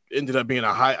ended up being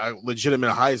a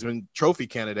legitimate Heisman Trophy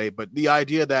candidate, but the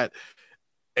idea that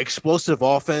explosive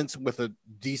offense with a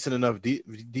decent enough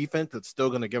defense that's still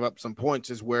going to give up some points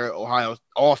is where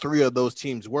all 3 of those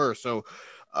teams were. So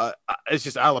it's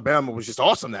just Alabama was just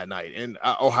awesome that night, and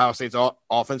Ohio State's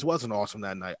offense wasn't awesome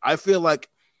that night. I feel like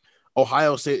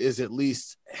Ohio State is at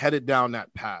least headed down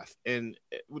that path, and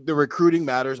the recruiting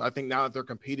matters. I think now that they're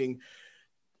competing,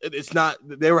 it's not –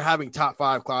 they were having top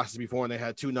 5 classes before, and they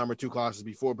had 2 number 2 classes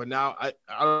before, but now I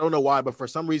don't know why, but for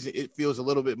some reason it feels a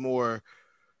little bit more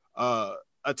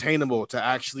attainable to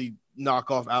actually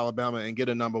knock off Alabama and get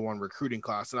a number 1 recruiting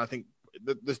class. And I think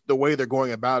the way they're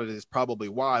going about it is probably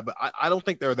why, but I don't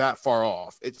think they're that far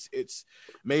off. It's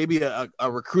maybe a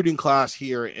recruiting class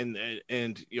here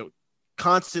and you know,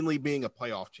 constantly being a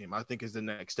playoff team, I think is the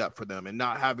next step for them, and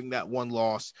not having that one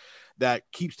loss that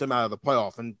keeps them out of the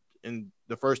playoff. And in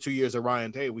the first 2 years of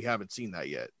Ryan Day, we haven't seen that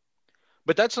yet.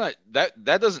 But that's not that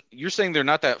doesn't, you're saying they're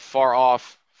not that far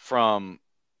off from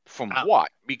what?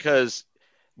 Because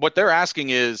what they're asking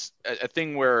is a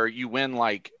thing where you win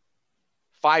like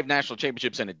 5 national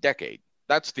championships in a decade.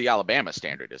 That's the Alabama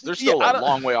standard is. They're still a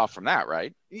long way off from that,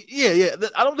 right? Yeah.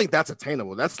 I don't think that's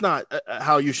attainable. That's not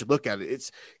how you should look at it.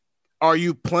 It's, are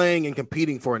you playing and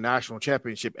competing for a national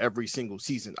championship every single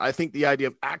season? I think the idea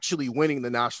of actually winning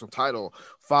the national title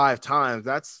 5 times,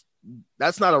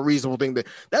 that's not a reasonable thing.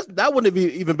 That wouldn't have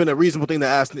even been a reasonable thing to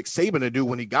ask Nick Saban to do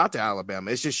when he got to Alabama.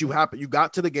 It's just you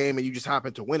got to the game and you just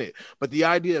happened to win it. But the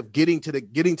idea of getting to the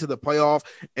playoff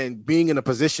and being in a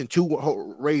position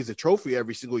to raise the trophy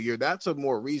every single year, that's a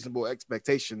more reasonable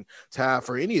expectation to have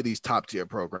for any of these top tier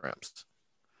programs.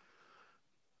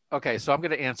 Okay, so I'm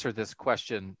going to answer this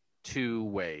question 2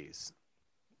 ways.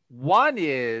 One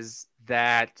is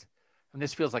that, and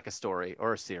this feels like a story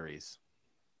or a series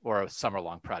or a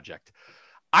summer-long project,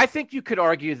 I think you could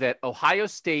argue that Ohio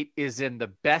State is in the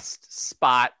best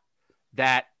spot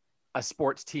that a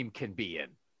sports team can be in.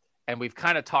 And we've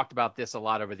kind of talked about this a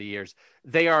lot over the years.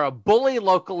 They are a bully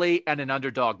locally and an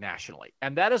underdog nationally.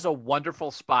 And that is a wonderful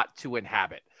spot to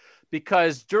inhabit,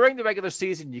 because during the regular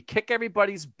season, you kick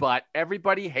everybody's butt.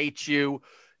 Everybody hates you.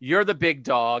 You're the big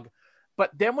dog. But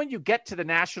then when you get to the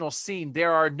national scene,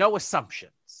 there are no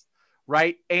assumptions,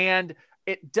 right? And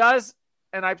it does,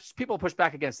 and people push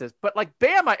back against this, but like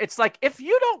Bama, it's like if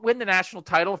you don't win the national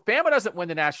title, if Bama doesn't win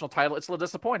the national title, it's a little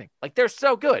disappointing. Like they're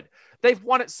so good. They've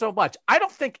won it so much. I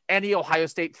don't think any Ohio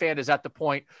State fan is at the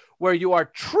point where you are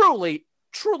truly,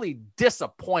 truly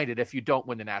disappointed if you don't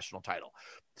win the national title.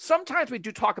 sometimes we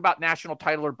do talk about national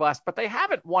title or bust, but they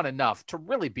haven't won enough to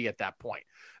really be at that point.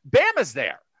 Bama's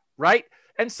there, right?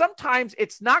 And sometimes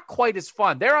it's not quite as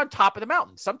fun. They're on top of the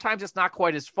mountain. Sometimes it's not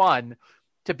quite as fun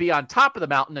to be on top of the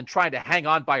mountain and trying to hang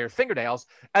on by your fingernails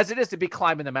as it is to be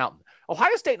climbing the mountain.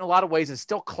 Ohio State, in a lot of ways, is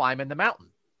still climbing the mountain.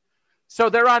 So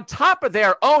they're on top of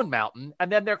their own mountain,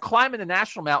 and then they're climbing the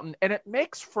national mountain, and it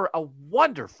makes for a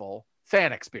wonderful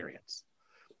fan experience.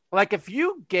 Like if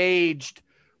you gauged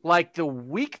like the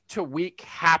week-to-week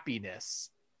happiness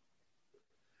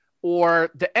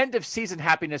or the end of season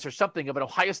happiness or something of an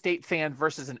Ohio State fan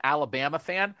versus an Alabama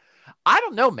fan, I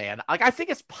don't know, man. Like I think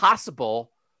it's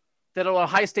possible that an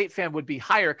Ohio State fan would be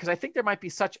higher because I think there might be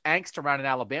such angst around an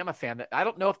Alabama fan that I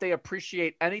don't know if they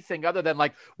appreciate anything other than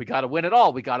like, we got to win it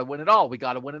all. We got to win it all. We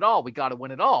got to win it all. We got to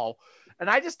win it all. And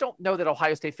I just don't know that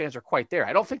Ohio State fans are quite there.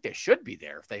 I don't think they should be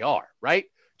there if they are, right?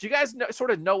 Do you guys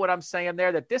sort of know what I'm saying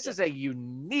there? That this is a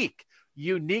unique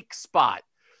spot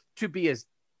to be as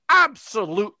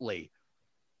absolutely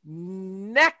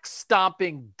neck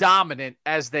stomping dominant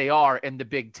as they are in the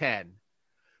Big Ten,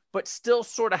 but still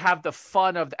sort of have the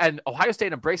fun of, and Ohio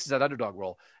State embraces that underdog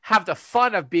role, have the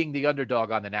fun of being the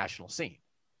underdog on the national scene.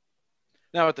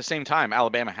 Now, at the same time,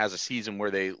 Alabama has a season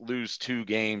where they lose 2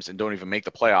 games and don't even make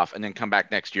the playoff and then come back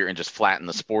next year and just flatten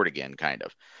the sport again, kind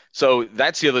of. So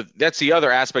that's the other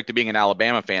aspect of being an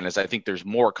Alabama fan is I think there's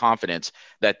more confidence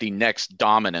that the next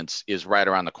dominance is right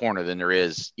around the corner than there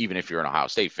is even if you're an Ohio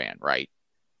State fan, right?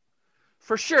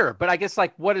 For sure. But I guess,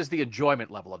 like, what is the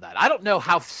enjoyment level of that? I don't know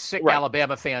how sick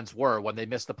Alabama fans were when they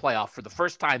missed the playoff for the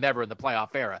first time ever in the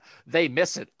playoff era. They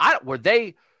miss it. Were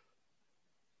they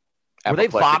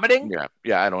vomiting?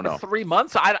 Yeah, I don't know. For 3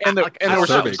 months? There were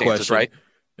circumstances, right?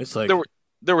 It's like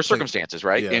there were circumstances,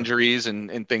 right? Yeah. Injuries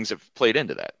and things have played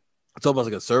into that. It's almost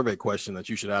like a survey question that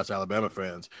you should ask Alabama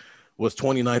fans. Was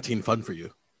 2019 fun for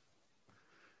you?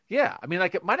 Yeah. I mean,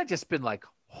 like, it might have just been, like,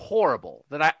 horrible.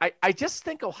 That I just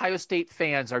think Ohio State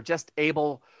fans are just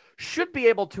should be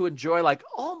able to enjoy, like,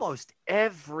 almost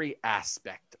every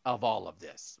aspect of all of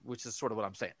this, which is sort of what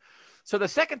I'm saying. So the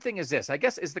second thing is this, I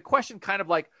guess, is the question kind of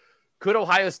like, could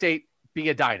Ohio State be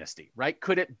a dynasty, right?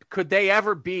 Could they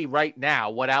ever be right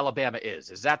now what Alabama is?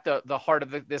 Is that the heart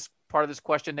of this part of this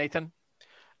question, Nathan?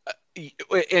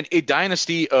 A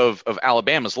dynasty of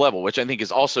Alabama's level, which I think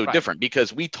is also different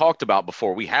because we talked about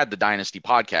before. We had the dynasty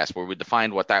podcast where we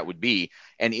defined what that would be.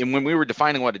 And when we were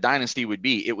defining what a dynasty would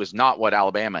be, it was not what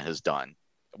Alabama has done.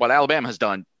 What Alabama has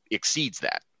done exceeds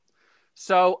that.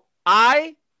 So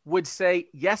I would say,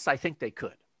 yes, I think they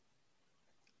could.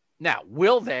 Now,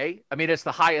 will they? I mean, it's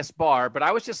the highest bar, but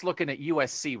I was just looking at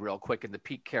USC real quick in the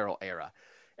Pete Carroll era.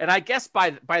 And I guess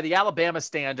by the Alabama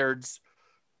standards,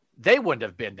 they wouldn't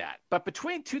have been that. But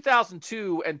between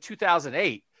 2002 and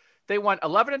 2008, they won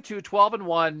 11-2,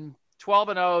 12-1,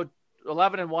 12-0,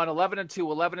 11-1, 11-2,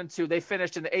 11-2. They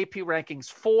finished in the AP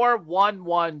rankings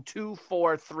 4-1-1, 2-4,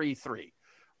 3-3,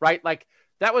 right? Like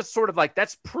that was sort of like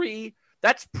that's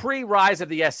pre-rise of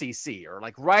the SEC, or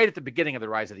like right at the beginning of the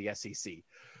rise of the SEC.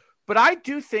 But I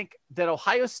do think that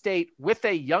Ohio State, with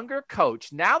a younger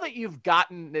coach, now that you've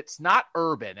gotten, it's not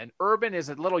Urban, and Urban is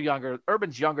a little younger.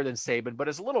 Urban's younger than Saban, but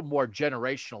is a little more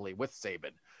generationally with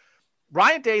Saban.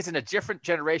 Ryan Day's in a different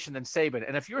generation than Saban.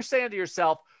 And if you're saying to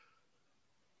yourself,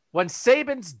 when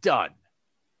Saban's done,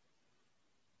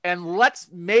 and I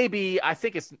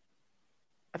think it's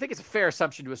a fair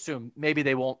assumption to assume maybe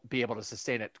they won't be able to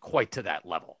sustain it quite to that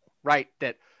level, right?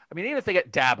 Even if they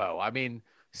get Dabo,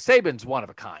 Saban's one of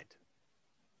a kind.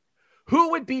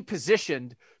 Who would be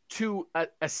positioned to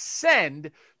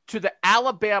ascend to the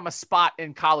Alabama spot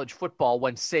in college football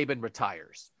when Saban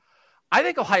retires? I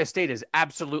think Ohio State is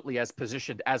absolutely as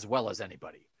positioned as well as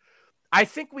anybody. I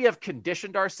think we have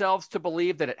conditioned ourselves to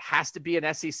believe that it has to be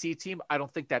an SEC team. I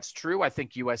don't think that's true. I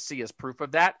think USC is proof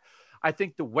of that. I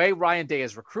think the way Ryan Day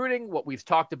is recruiting, what we've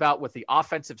talked about with the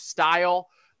offensive style,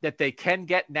 that they can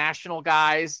get national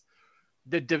guys,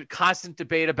 the constant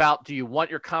debate about, do you want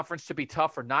your conference to be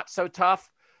tough or not so tough?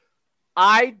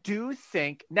 I do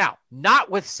think, now,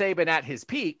 not with Saban at his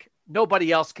peak,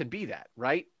 nobody else can be that,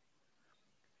 right?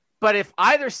 But if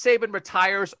either Saban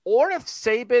retires or if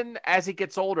Saban, as he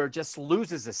gets older, just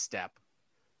loses a step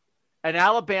and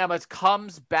Alabama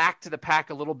comes back to the pack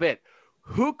a little bit,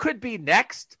 who could be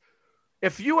next?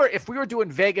 If we were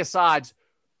doing Vegas odds,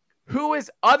 so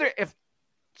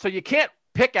you can't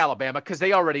pick Alabama because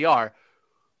they already are.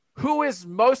 Who is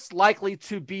most likely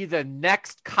to be the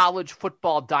next college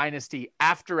football dynasty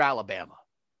after Alabama?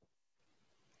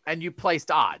 And you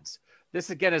placed odds. This,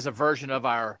 again, is a version of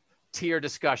our tier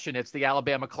discussion. It's the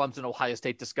Alabama, Clemson, Ohio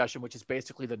State discussion, which is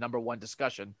basically the number one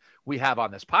discussion we have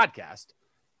on this podcast.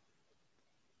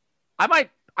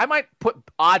 I might put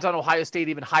odds on Ohio State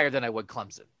even higher than I would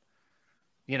Clemson.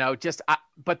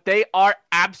 But they are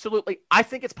absolutely, I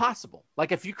think it's possible.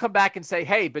 Like if you come back and say,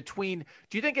 hey, do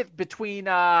you think it's between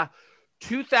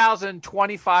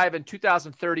 2025 and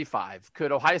 2035,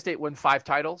 could Ohio State win 5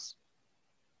 titles?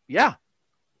 Yeah,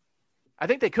 I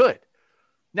think they could.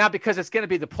 Now, because it's going to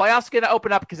be the playoffs going to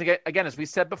open up, because again, as we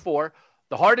said before,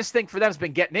 the hardest thing for them has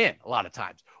been getting in a lot of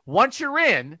times. Once you're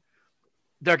in,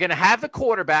 they're going to have the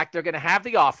quarterback. They're going to have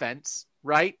the offense,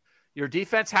 right? Your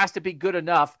defense has to be good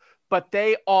enough, but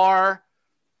they're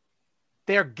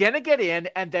going to get in.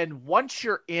 And then once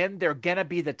you're in, they're going to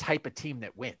be the type of team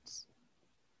that wins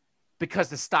because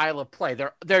the style of play,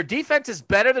 their defense is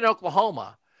better than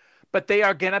Oklahoma, but they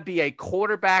are going to be a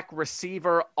quarterback,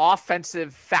 receiver,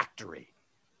 offensive factory.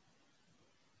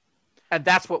 And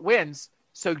that's what wins.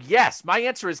 So, yes, my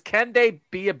answer is, can they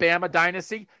be a Bama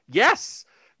dynasty? Yes,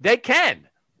 they can.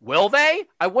 Will they?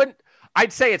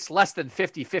 I'd say it's less than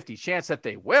 50-50 chance that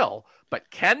they will, but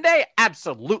can they?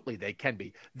 Absolutely, they can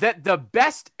be. The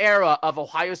best era of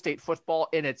Ohio State football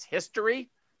in its history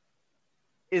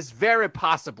is very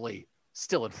possibly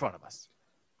still in front of us.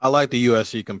 I like the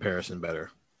USC comparison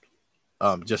better,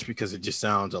 just because it just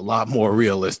sounds a lot more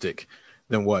realistic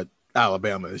than what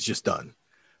Alabama has just done.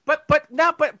 But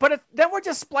then we're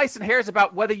just splicing hairs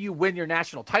about whether you win your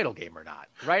national title game or not,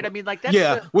 right? I mean, like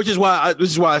that's which is why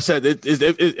I said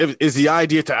is the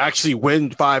idea to actually win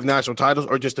 5 national titles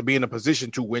or just to be in a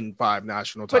position to win 5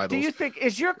 national titles. But do you think,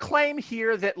 is your claim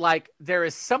here that like there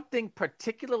is something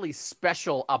particularly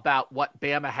special about what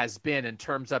Bama has been in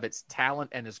terms of its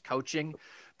talent and its coaching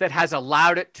that has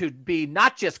allowed it to be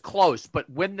not just close but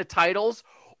win the titles,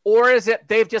 or is it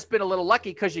they've just been a little lucky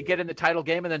because you get in the title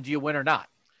game and then do you win or not?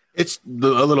 It's a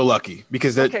little lucky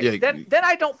because then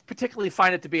I don't particularly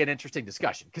find it to be an interesting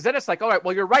discussion, because then it's like, all right,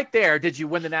 well, you're right there. Did you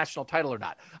win the national title or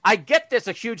not? I get there's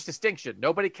a huge distinction.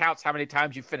 Nobody counts how many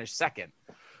times you finish second.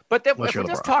 But then if we're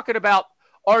just talking about,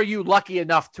 are you lucky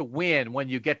enough to win when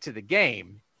you get to the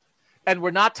game? And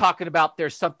we're not talking about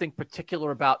there's something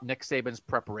particular about Nick Saban's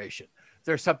preparation.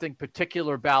 There's something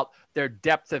particular about their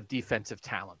depth of defensive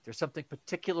talent. There's something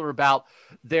particular about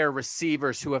their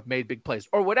receivers who have made big plays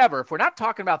or whatever. If we're not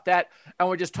talking about that and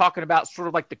we're just talking about sort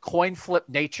of like the coin flip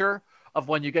nature of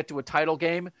when you get to a title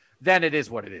game, then it is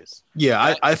what it is.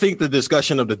 Yeah, I think the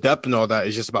discussion of the depth and all that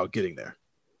is just about getting there.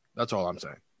 That's all I'm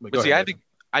saying. But see, I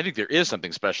think there is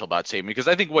something special about Saban, because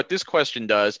I think what this question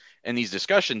does and these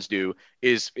discussions do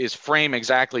is frame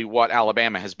exactly what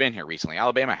Alabama has been here recently.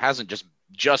 Alabama hasn't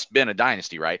just been a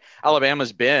dynasty, right?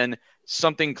 Alabama's been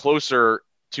something closer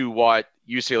to what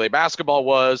UCLA basketball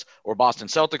was, or Boston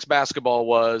Celtics basketball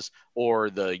was, or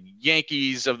the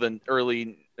Yankees of the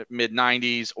early mid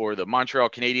 90s, or the Montreal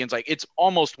Canadiens. Like, it's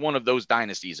almost one of those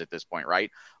dynasties at this point,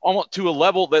 right? Almost to a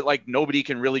level that like nobody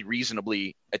can really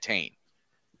reasonably attain.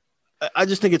 I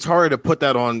just think it's hard to put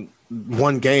that on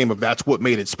one game if that's what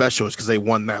made it special, is because they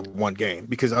won that one game.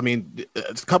 Because, I mean,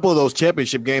 a couple of those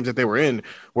championship games that they were in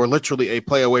were literally a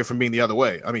play away from being the other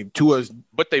way. I mean,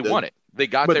 But they won it. They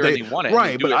got there and they won it.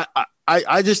 Right, but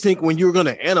I just think when you're going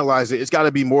to analyze it, it's got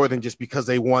to be more than just because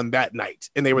they won that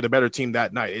night and they were the better team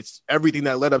that night. It's everything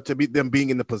that led up to them being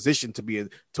in the position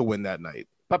to win that night.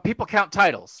 But people count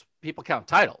titles.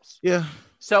 Yeah.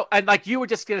 So, and like you were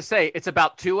just going to say, it's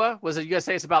about Tua. Was it you going to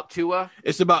say it's about Tua?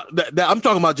 It's about that. I'm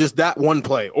talking about just that one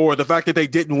play, or the fact that they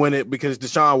didn't win it because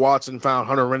Deshaun Watson found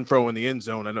Hunter Renfrow in the end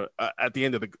zone and at the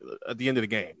end of the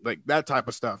game. Like that type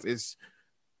of stuff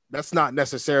that's not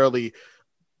necessarily,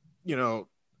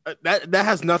 that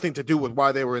has nothing to do with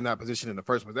why they were in that position in the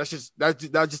first place.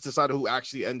 That just decided who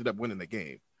actually ended up winning the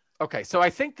game. Okay, so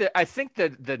I think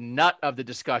that the nut of the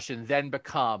discussion then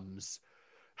becomes,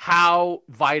 how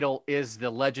vital is the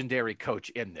legendary coach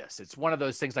in this? It's one of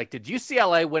those things like, did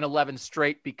UCLA win 11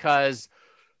 straight because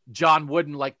John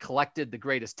Wooden collected the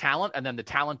greatest talent and then the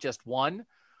talent just won?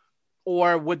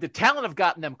 Or would the talent have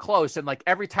gotten them close? And like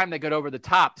every time they got over the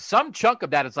top, some chunk of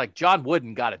that is like John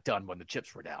Wooden got it done when the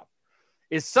chips were down.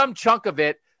 Is some chunk of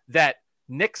it that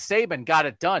Nick Saban got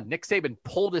it done? Nick Saban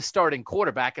pulled his starting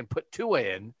quarterback and put Tua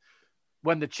in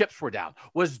when the chips were down.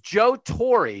 Was Joe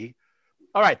Torre...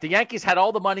 All right, the Yankees had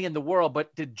all the money in the world,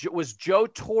 but was Joe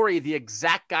Torre the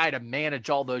exact guy to manage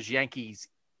all those Yankees'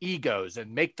 egos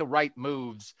and make the right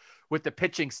moves with the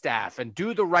pitching staff and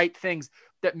do the right things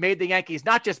that made the Yankees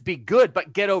not just be good,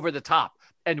 but get over the top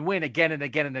and win again and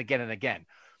again and again and again?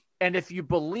 And if you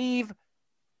believe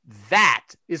that,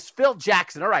 is Phil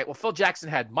Jackson. All right, well, Phil Jackson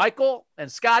had Michael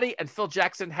and Scotty, and Phil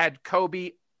Jackson had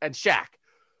Kobe and Shaq.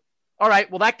 All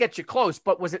right, well, that gets you close,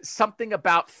 but was it something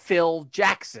about Phil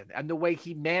Jackson and the way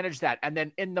he managed that, and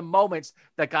then in the moments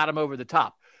that got him over the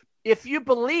top? if you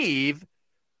believe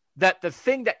that the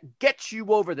thing that gets you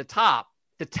over the top,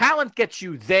 the talent gets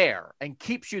you there and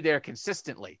keeps you there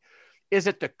consistently, is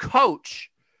it the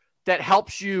coach that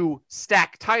helps you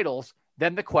stack titles?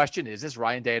 Then the question is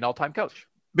Ryan Day an all-time coach?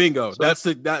 Bingo.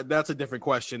 So, that's a different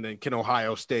question than can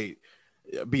Ohio State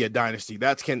be a dynasty.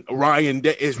 That's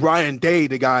is Ryan Day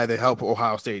the guy that helped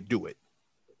Ohio State do it?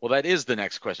 Well, that is the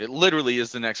next question. It literally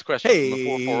is the next question. Hey. From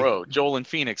the 440. Joel in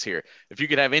Phoenix here. If you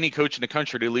could have any coach in the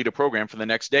country to lead a program for the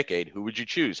next decade, who would you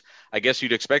choose? I guess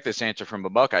you'd expect this answer from a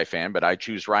Buckeye fan, but I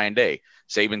choose Ryan Day.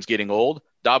 Saban's getting old.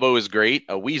 Dabo is great,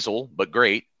 a weasel, but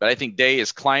great. But I think Day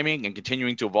is climbing and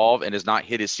continuing to evolve and has not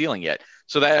hit his ceiling yet.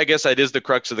 So that, I guess that is the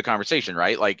crux of the conversation,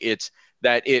 right? Like, it's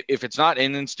that if it's not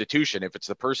an institution, if it's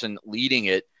the person leading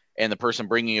it and the person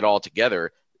bringing it all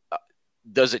together,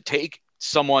 does it take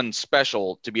someone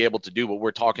special to be able to do what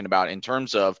we're talking about in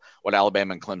terms of what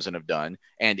Alabama and Clemson have done?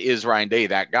 And is Ryan Day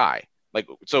that guy? Like,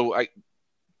 so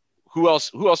who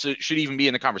else should even be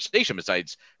in the conversation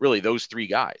besides really those three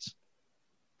guys?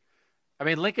 I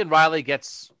mean, Lincoln Riley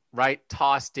gets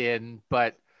tossed in,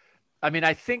 but I mean,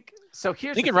 I think so.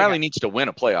 Here's Lincoln Riley needs to win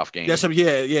a playoff game. Yes,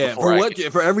 yeah.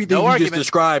 For everything you just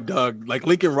described, Doug, like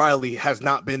Lincoln Riley has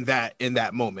not been that in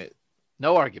that moment.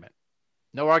 No argument.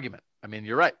 I mean,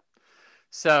 you're right.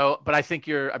 So, but I think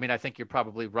you're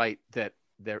probably right that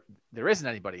there isn't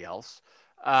anybody else.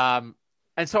 And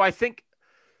so I think,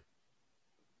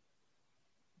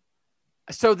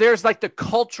 so there's like the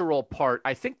cultural part.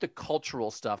 I think the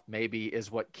cultural stuff maybe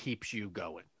is what keeps you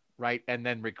going, right? And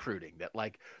then recruiting, that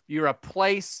like you're a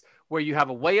place where you have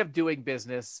a way of doing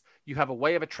business, you have a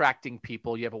way of attracting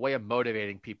people, you have a way of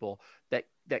motivating people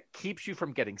that keeps you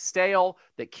from getting stale,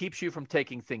 that keeps you from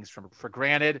taking things for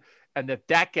granted, and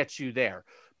that gets you there.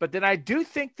 But then I do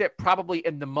think that probably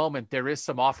in the moment there is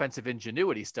some offensive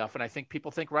ingenuity stuff, and I think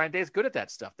people think Ryan Day is good at that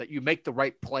stuff, that you make the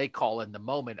right play call in the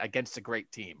moment against a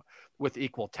great team with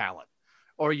equal talent.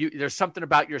 Or there's something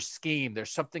about your scheme.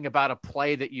 There's something about a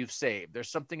play that you've saved.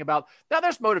 There's something about – now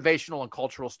there's motivational and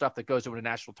cultural stuff that goes into a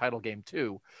national title game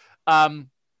too. I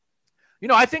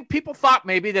think people thought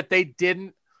maybe that they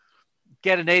didn't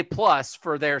get an A+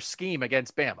 for their scheme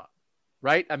against Bama,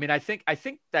 right? I mean, I think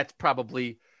that's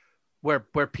probably where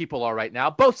people are right now,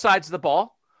 both sides of the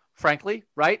ball, frankly,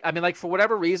 right? I mean, like for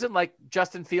whatever reason, like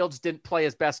Justin Fields didn't play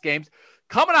his best games.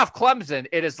 Coming off Clemson,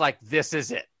 it is like, this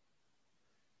is it.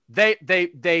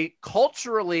 They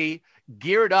culturally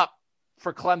geared up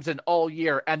for Clemson all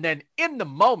year. And then in the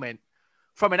moment,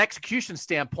 from an execution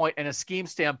standpoint and a scheme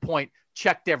standpoint,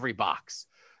 checked every box.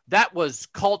 That was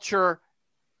culture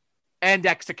and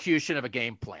execution of a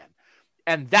game plan.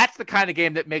 And that's the kind of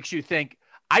game that makes you think,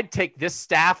 I'd take this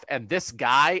staff and this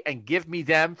guy and give me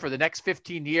them for the next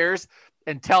 15 years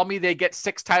and tell me they get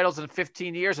 6 titles in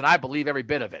 15 years, and I believe every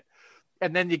bit of it.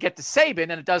 And then you get to Saban,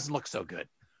 and it doesn't look so good,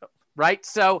 right?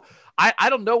 So I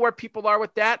don't know where people are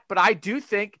with that, but I do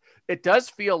think it does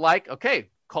feel like, okay,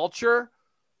 culture,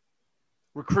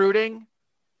 recruiting,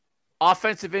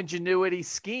 offensive ingenuity,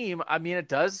 scheme. I mean, it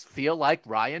does feel like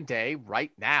Ryan Day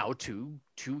right now, two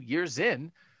years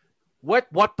in.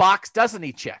 What box doesn't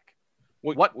he check?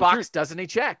 What box doesn't he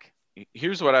check?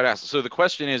 Here's what I'd ask. So the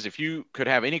question is, if you could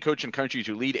have any coach in country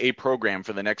to lead a program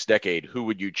for the next decade, who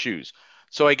would you choose?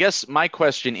 So I guess my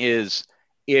question is,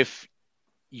 if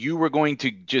you were going to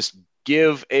just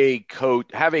have a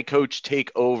coach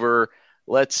take over,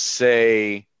 let's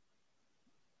say,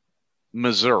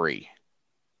 Missouri.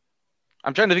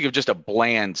 I'm trying to think of just a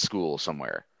bland school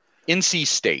somewhere. NC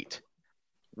State.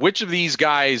 Which of these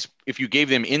guys, if you gave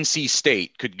them NC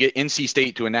State, could get NC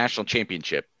State to a national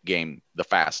championship game the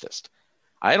fastest?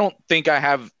 I don't think I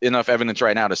have enough evidence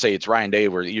right now to say it's Ryan Day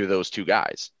or either of those two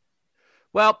guys.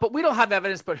 Well, but we don't have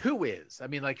evidence, but who is? I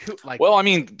mean, like who? Like, well, I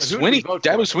mean,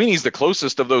 Dabo Swinney's the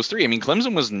closest of those three. I mean,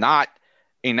 Clemson was not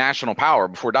a national power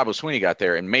before Dabo Swinney got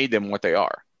there and made them what they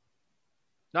are.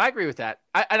 No, I agree with that.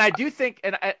 I do think,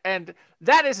 and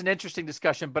that is an interesting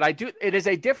discussion, but it is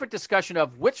a different discussion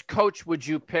of which coach would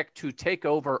you pick to take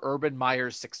over Urban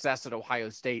Meyer's success at Ohio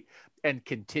State and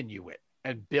continue it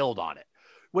and build on it,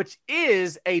 which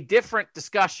is a different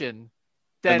discussion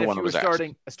than if you were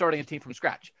starting a team from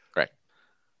scratch. Right.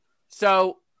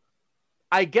 So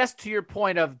I guess to your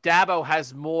point of Dabo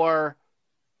has more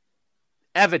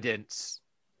evidence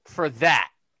for that,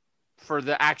 for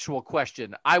the actual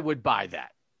question, I would buy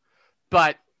that.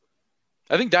 But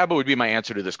I think Dabo would be my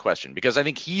answer to this question, because I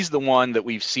think he's the one that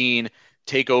we've seen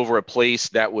take over a place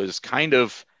that was kind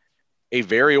of a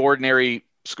very ordinary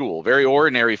school, very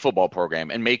ordinary football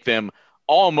program, and make them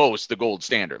almost the gold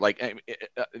standard. Like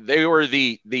they were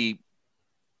the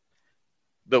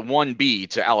the 1B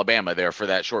to Alabama there for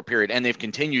that short period, and they've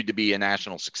continued to be a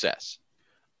national success.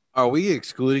 Are we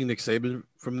excluding Nick Saban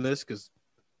from this? Because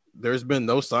there's been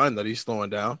no sign that he's slowing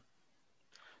down.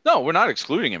 No, we're not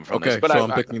excluding him from this. But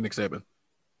I'm picking Nick Saban.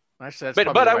 Actually,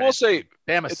 but I will say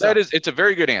it's a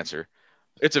very good answer.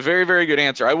 It's a very, very good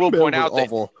answer. I will point out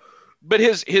that, but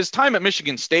his time at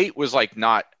Michigan State was like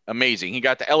not amazing. He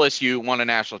got to LSU, won a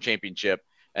national championship,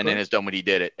 and then has done what he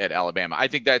did at Alabama.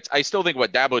 I still think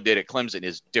what Dabo did at Clemson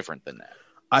is different than that.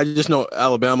 I just know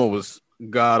Alabama was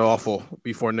god awful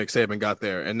before Nick Saban got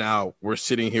there, and now we're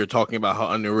sitting here talking about how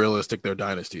unrealistic their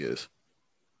dynasty is.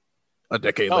 A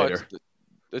decade later,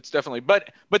 it's definitely.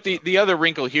 But the other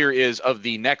wrinkle here is of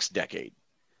the next decade.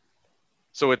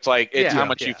 So it's like how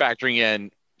much you factoring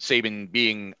in Saban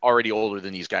being already older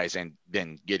than these guys and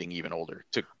then getting even older.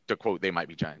 To quote, they might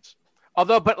be giants.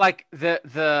 Although, but like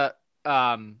the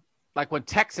like when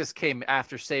Texas came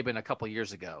after Saban a couple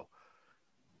years ago,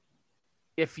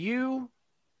 if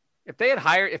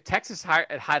Texas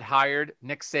had hired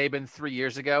Nick Saban 3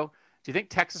 years ago, do you think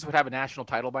Texas would have a national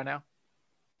title by now?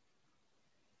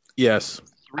 Yes.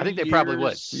 I think they probably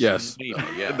would. Yes. Maybe,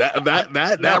 yeah.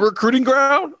 that recruiting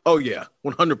ground? Oh, yeah.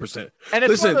 100%. And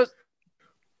it's Listen,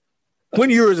 Quinn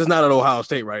Ewers is not at Ohio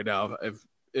State right now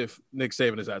if Nick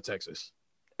Saban is at Texas.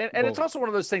 And it's also one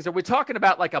of those things. Are we talking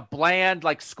about like a bland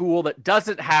like school that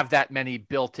doesn't have that many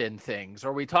built-in things? Or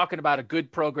are we talking about a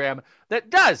good program that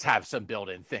does have some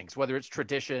built-in things, whether it's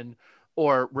tradition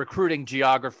or recruiting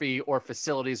geography or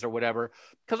facilities or whatever?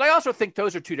 Because I also think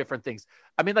those are two different things.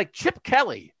 I mean, like Chip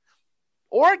Kelly,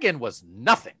 Oregon was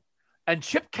nothing. And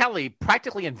Chip Kelly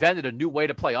practically invented a new way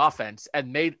to play offense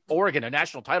and made Oregon a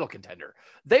national title contender.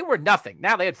 They were nothing.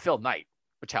 Now they had Phil Knight,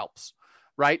 which helps,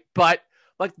 right? But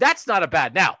like, that's not a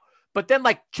bad now. But then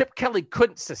like Chip Kelly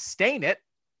couldn't sustain it,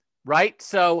 right?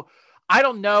 So I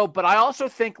don't know. But I also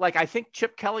think I think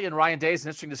Chip Kelly and Ryan Day is an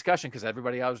interesting discussion because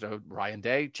everybody else knows Ryan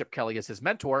Day, Chip Kelly is his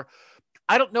mentor.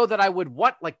 I don't know that I would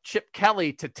want like Chip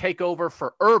Kelly to take over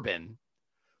for Urban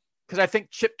because I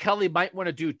think Chip Kelly might want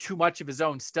to do too much of his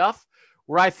own stuff,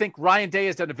 where I think Ryan Day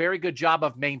has done a very good job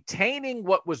of maintaining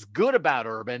what was good about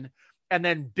Urban and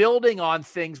then building on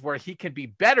things where he can be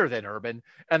better than Urban.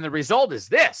 And the result is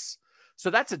this. So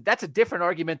that's a different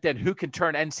argument than who can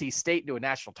turn NC State into a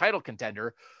national title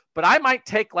contender. But I might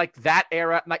take like that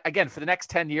era. Like again, for the next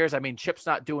 10 years, I mean, Chip's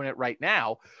not doing it right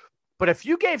now. But if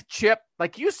you gave Chip,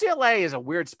 like UCLA is a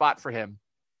weird spot for him.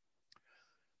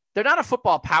 They're not a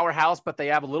football powerhouse, but they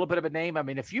have a little bit of a name. I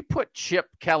mean, if you put Chip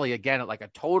Kelly again at like a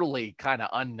totally kind of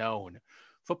unknown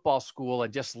football school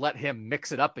and just let him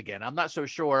mix it up again, I'm not so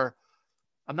sure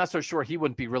he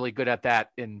wouldn't be really good at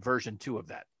that in version 2 of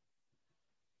that.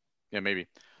 Yeah, maybe.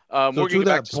 So to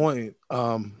that point,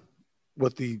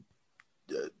 with the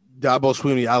Dabo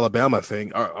Swinney Alabama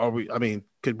thing, are we? I mean,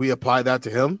 could we apply that to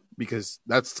him? Because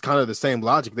that's kind of the same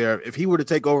logic there. If he were to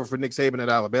take over for Nick Saban at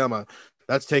Alabama,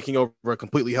 that's taking over a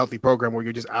completely healthy program where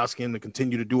you're just asking him to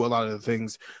continue to do a lot of the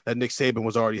things that Nick Saban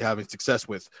was already having success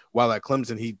with, while at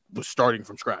Clemson he was starting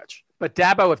from scratch. But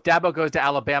if Dabo goes to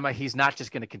Alabama, he's not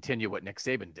just going to continue what Nick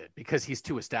Saban did because he's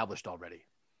too established already.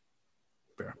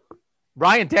 Fair.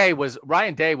 Ryan Day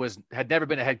had never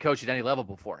been a head coach at any level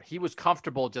before. He was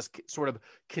comfortable just sort of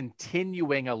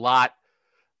continuing a lot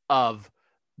of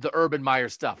the Urban Meyer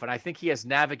stuff. And I think he has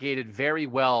navigated very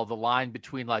well the line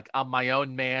between like, I'm my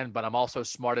own man, but I'm also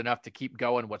smart enough to keep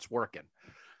going what's working.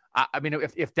 I mean,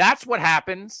 if that's what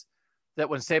happens, that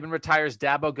when Saban retires,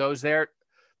 Dabo goes there,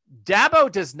 Dabo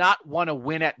does not want to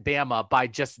win at Bama by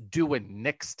just doing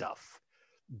Nick stuff.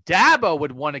 Dabo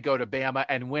would want to go to Bama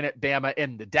and win at Bama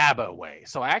in the Dabo way.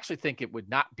 So I actually think it would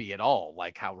not be at all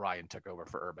like how Ryan took over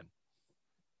for Urban.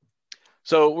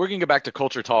 So we're going to get back to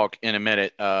culture talk in a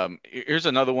minute. Here's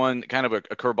another one, kind of a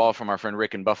curveball from our friend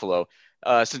Rick in Buffalo.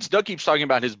 Since Doug keeps talking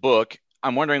about his book,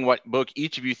 I'm wondering what book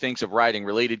each of you thinks of writing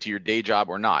related to your day job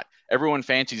or not. Everyone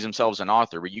fancies themselves an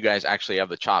author, but you guys actually have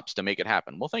the chops to make it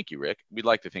happen. Well, thank you, Rick. We'd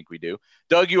like to think we do.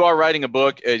 Doug, you are writing a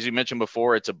book. As you mentioned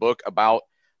before, it's a book about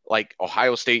like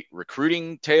Ohio State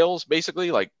recruiting tales,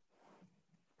 basically. Like,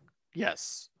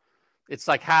 yes, it's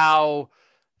like how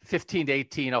 15 to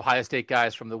 18 Ohio State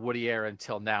guys from the Woody era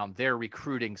until now, their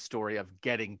recruiting story of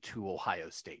getting to Ohio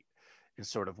State and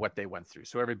sort of what they went through.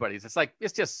 So it's like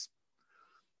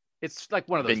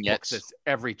one of those vignettes. Books that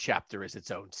every chapter is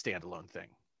its own standalone thing.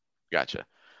 Gotcha.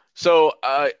 So,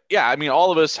 yeah, I mean,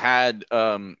 all of us had,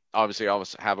 obviously all of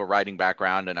us have a writing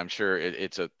background, and I'm sure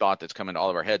it's a thought that's come into all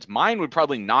of our heads. Mine would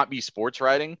probably not be sports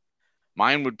writing.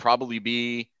 Mine would probably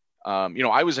be,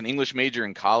 I was an English major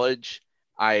in college.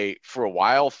 I, for a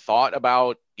while, thought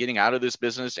about getting out of this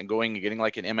business and going and getting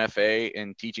like an MFA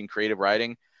and teaching creative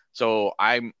writing. So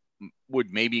I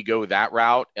would maybe go that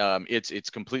route. It's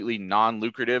completely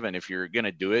non-lucrative, and if you're going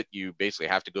to do it, you basically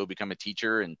have to go become a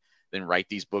teacher and then write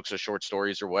these books of short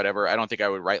stories or whatever. I don't think I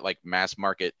would write like mass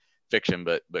market fiction,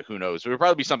 but who knows? It would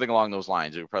probably be something along those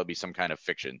lines. It would probably be some kind of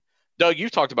fiction. Doug,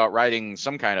 you've talked about writing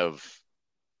some kind of,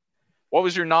 what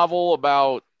was your novel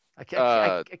about?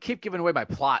 I keep giving away my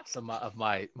plots of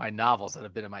my novels that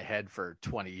have been in my head for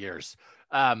 20 years.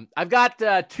 I've got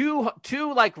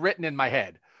two like written in my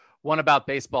head, one about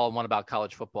baseball and one about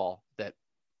college football. That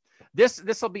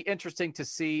this will be interesting to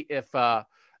see if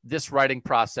this writing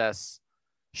process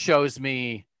shows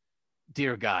me,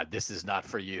 dear God, this is not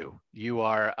for you. You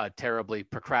are a terribly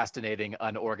procrastinating,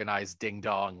 unorganized ding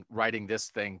dong. Writing this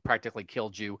thing practically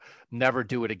killed you. Never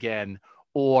do it again.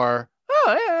 Or,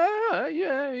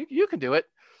 yeah, you can do it.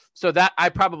 So that I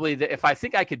probably, if I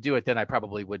think I could do it, then I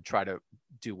probably would try to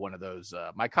do one of those.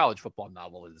 My college football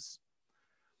novel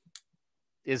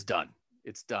is done.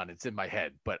 It's done. It's in my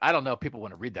head, but I don't know if people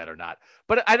want to read that or not.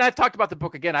 But and I've talked about the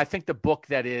book again. I think the book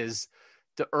that is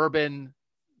the urban,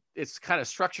 it's kind of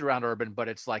structured around urban, but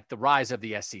it's like the rise of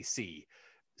the SEC,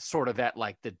 sort of at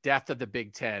like the death of the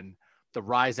Big Ten, the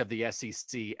rise of the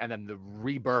SEC, and then the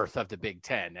rebirth of the Big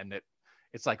Ten. And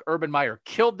it's like Urban Meyer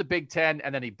killed the Big Ten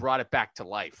and then he brought it back to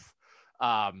life.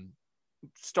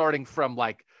 Starting from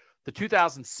like the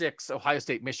 2006 Ohio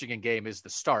State Michigan game is the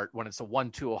start, when it's a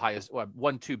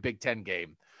 1-2 Big Ten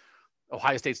game.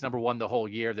 Ohio State's number one the whole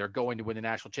year. They're going to win the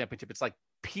national championship. It's like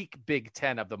peak Big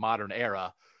Ten of the modern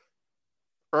era.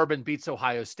 Urban beats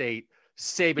Ohio State.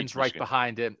 Saban's right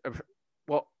behind him.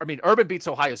 Well, I mean, Urban beats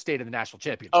Ohio State in the national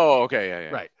championship. Oh, okay. Yeah.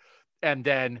 Right. And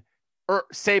then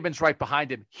Saban's right behind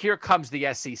him. Here comes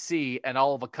the SEC, and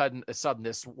all of a sudden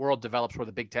this world develops where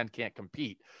the Big Ten can't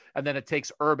compete. And then it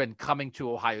takes Urban coming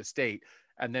to Ohio State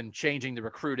and then changing the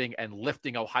recruiting and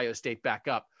lifting Ohio State back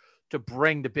up to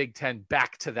bring the Big Ten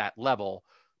back to that level.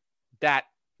 That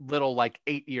little like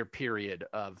 8-year period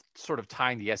of sort of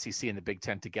tying the SEC and the Big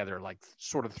Ten together, like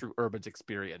sort of through Urban's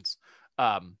experience.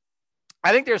 I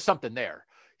think there's something there.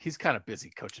 He's kind of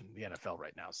busy coaching the NFL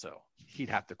right now, so he'd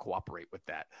have to cooperate with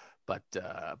that. But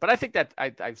I think that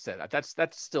I've said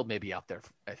that's still maybe out there.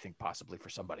 I think possibly for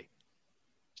somebody.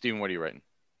 Steven, what are you writing?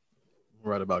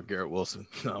 Right about Garrett Wilson.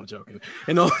 No, I'm joking.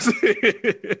 In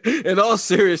all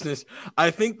seriousness,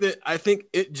 I think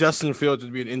Justin Fields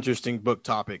would be an interesting book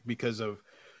topic because of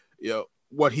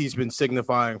what he's been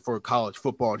signifying for college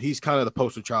football. And he's kind of the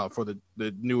poster child for the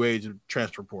new age of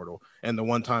transfer portal and the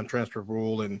one-time transfer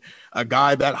rule. And a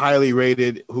guy that highly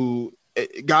rated,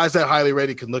 guys that highly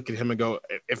rated can look at him and go,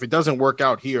 if it doesn't work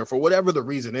out here for whatever the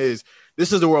reason is,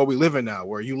 this is the world we live in now,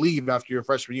 where you leave after your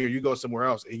freshman year, you go somewhere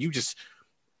else and you just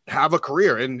have a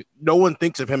career, and no one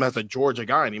thinks of him as a Georgia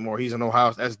guy anymore. He's an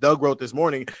Ohio, as Doug wrote this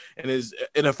morning in his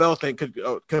NFL thing, could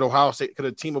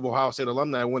a team of Ohio State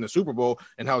alumni win the Super Bowl,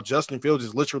 and how Justin Fields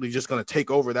is literally just going to take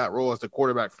over that role as the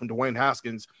quarterback from Dwayne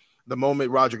Haskins the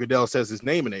moment Roger Goodell says his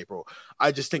name in April.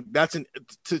 I just think that's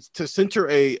to center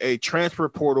a transfer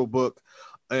portal book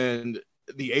and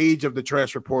the age of the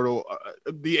transfer portal,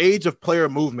 the age of player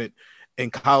movement in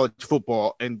college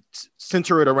football, and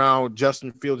center it around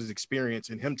Justin Fields' experience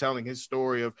and him telling his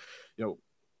story of,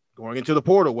 going into the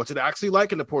portal. What's it actually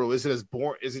like in the portal? Is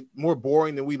it more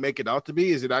boring than we make it out to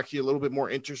be? Is it actually a little bit more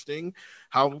interesting?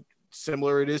 How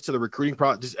similar it is to the recruiting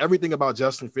process? Just everything about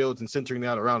Justin Fields and centering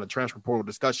that around a transfer portal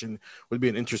discussion would be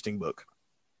an interesting book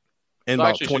in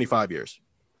about 25 years.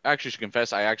 I actually should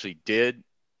confess, I actually did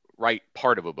write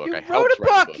part of a book. You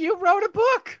wrote a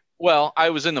book. Well, I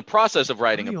was in the process of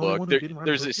writing a book.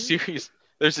 There's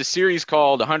a series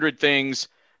called 100 Things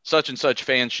Such and Such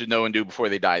Fans Should Know and Do Before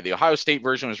They Die. The Ohio State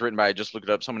version was written by, I just looked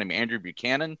it up, someone named Andrew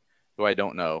Buchanan, who I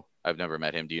don't know. I've never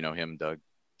met him. Do you know him, Doug?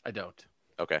 I don't.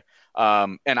 Okay.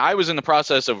 And I was in the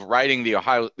process of writing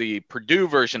the Purdue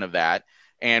version of that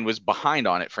and was behind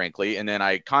on it, frankly. And then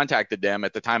I contacted them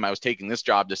at the time I was taking this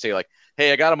job to say, like,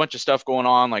 hey, I got a bunch of stuff going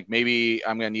on. Like, maybe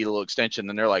I'm going to need a little extension.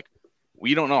 And they're like,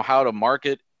 we don't know how to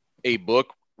market a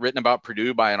book written about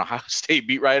Purdue by an Ohio State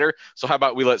beat writer. So how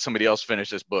about we let somebody else finish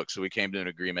this book? So we came to an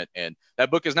agreement, and that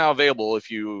book is now available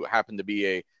if you happen to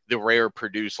be the rare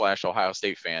Purdue / Ohio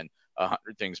State fan,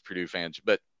 100 Things Purdue fans.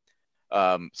 But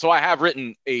so I have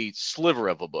written a sliver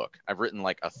of a book. I've written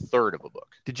like a third of a book.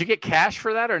 Did you get cash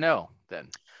for that or no? Then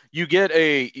you get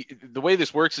the way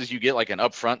this works is you get like an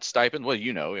upfront stipend. Well,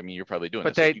 I mean, you're probably doing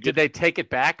but this. Did they take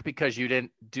it back because you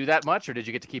didn't do that much, or did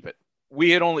you get to keep it?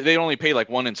 they only pay like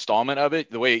one installment of it.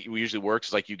 The way it usually works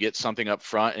is like you get something up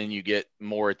front and you get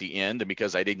more at the end. And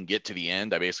because I didn't get to the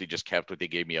end, I basically just kept what they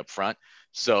gave me up front.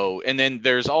 So, and then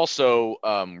there's also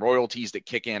royalties that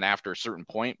kick in after a certain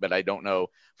point, but I don't know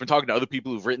from talking to other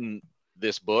people who've written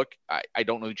this book. I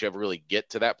don't know that you ever really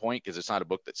get to that point because it's not a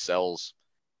book that sells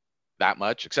that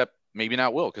much, except maybe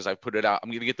not will, because I put it out. I'm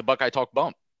going to get the Buckeye Talk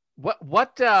bump.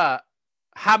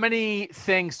 How many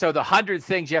things? So the 100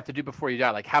 things you have to do before you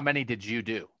die, like how many did you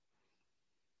do?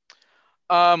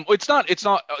 It's not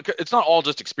all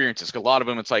just experiences. A lot of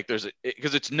them, it's like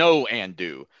because it's know and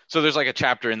do. So there's like a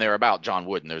chapter in there about John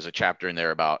Wooden. There's a chapter in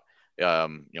there about,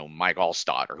 Mike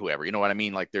Allstott or whoever, you know what I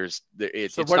mean? Like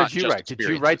so what did you write? Did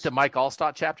you write the Mike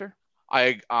Allstott chapter?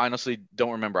 I honestly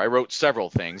don't remember. I wrote several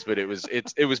things, but it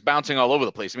was bouncing all over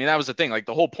the place. I mean, that was the thing. Like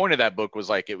the whole point of that book was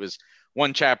like, it was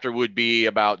one chapter would be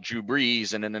about Drew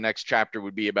Brees. And then the next chapter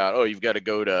would be about, you've got to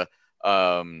go to,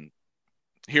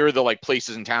 here are the like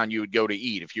places in town you would go to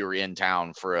eat if you were in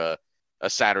town for a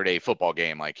Saturday football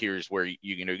game. Like here's where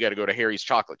you got to go to Harry's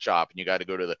Chocolate Shop and you got to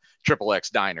go to the Triple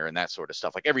X Diner and that sort of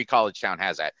stuff. Like every college town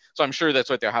has that. So I'm sure that's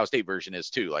what the Ohio State version is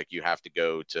too. Like you have to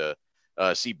go to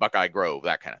see Buckeye Grove,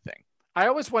 that kind of thing. I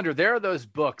always wonder, there are those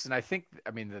books, and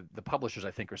the publishers,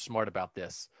 I think, are smart about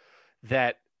this,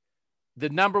 that the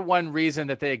number one reason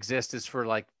that they exist is for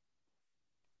like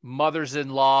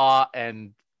mothers-in-law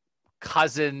and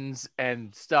cousins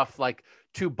and stuff, like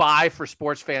to buy for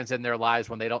sports fans in their lives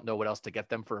when they don't know what else to get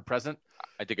them for a present.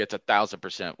 I think it's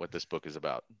 1,000% what this book is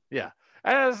about. Yeah.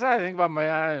 And I think about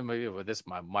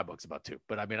my book's about too,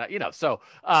 but I mean,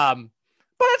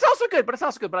 but it's also good. But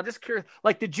I'm just curious,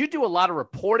 like, did you do a lot of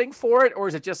reporting for it? Or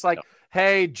is it just like,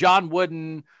 Hey, John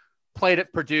Wooden played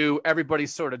at Purdue. Everybody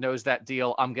sort of knows that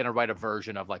deal. I'm going to write a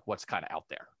version of like what's kind of out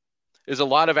there. There's a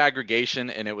lot of aggregation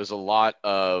and it was a lot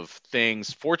of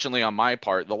things. Fortunately on my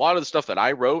part, a lot of the stuff that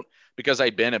I wrote, because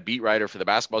I'd been a beat writer for the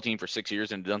basketball team for 6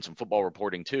 years and done some football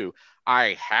reporting too,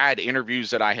 I had interviews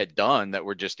that I had done that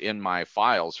were just in my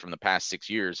files from the past 6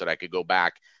 years that I could go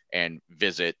back and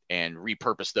visit and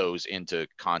repurpose those into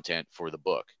content for the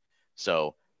book.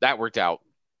 So that worked out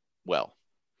well.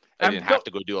 I didn't have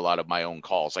to go do a lot of my own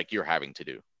calls like you're having to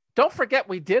do. Don't forget,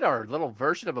 we did our little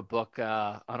version of a book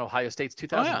on Ohio State's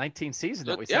 2019 season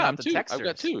that we sent out to Texters. I've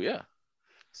got two, yeah.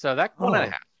 So that one and a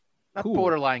half. That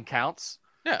borderline counts.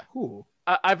 Yeah. Cool.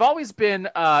 I've always been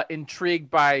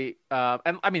intrigued by,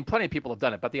 and I mean, plenty of people have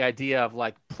done it, but the idea of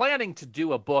like planning to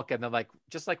do a book and then like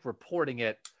just like reporting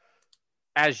it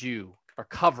as you are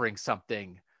covering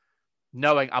something,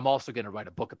 knowing I'm also going to write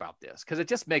a book about this, because it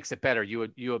just makes it better.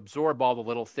 You absorb all the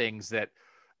little things that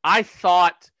I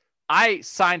thought. I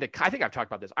think I've talked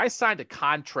about this. I signed a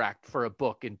contract for a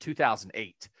book in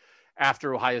 2008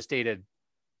 after Ohio State had,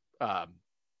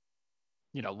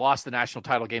 lost the national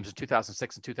title games in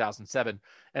 2006 and 2007.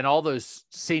 And all those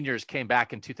seniors came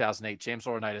back in 2008, James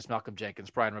Laurinaitis, Malcolm Jenkins,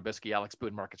 Brian Robisky, Alex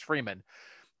Boone, Marcus Freeman.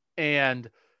 And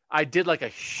I did like a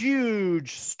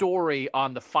huge story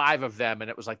on the 5 of them. And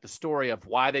it was like the story of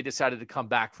why they decided to come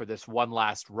back for this one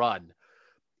last run.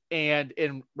 And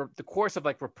in the course of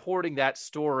like reporting that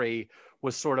story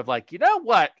was sort of like, you know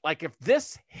what, like if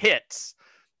this hits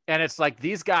and it's like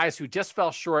these guys who just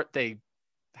fell short, they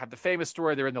have the famous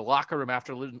story. They're in the locker room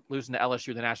after losing to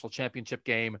LSU, the national championship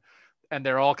game. And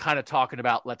they're all kind of talking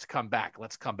about, let's come back.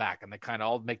 And they kind of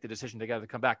all make the decision together to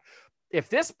come back. If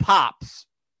this pops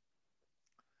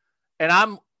and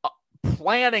I'm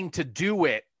planning to do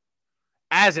it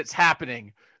as it's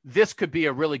happening, this could be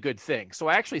a really good thing. So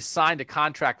I actually signed a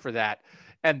contract for that.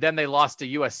 And then they lost to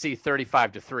USC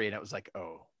 35-3. And it was like,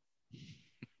 oh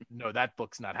no, that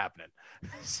book's not happening.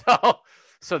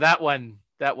 So that one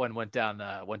went down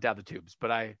the tubes, but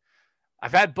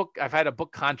I've had a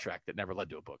book contract that never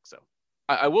led to a book. So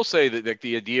I will say that like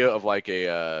the idea of like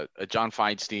a John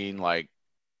Feinstein, like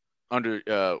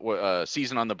under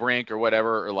Season on the Brink or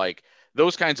whatever, or like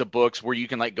those kinds of books where you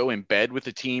can like go in bed with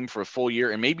the team for a full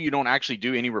year and maybe you don't actually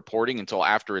do any reporting until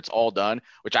after it's all done,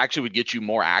 which actually would get you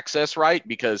more access, right?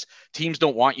 Because teams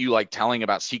don't want you like telling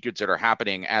about secrets that are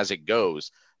happening as it goes.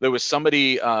 There was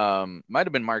somebody, might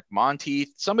have been Mark Monteith.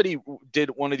 Somebody did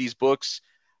one of these books,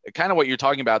 kind of what you're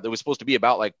talking about, that was supposed to be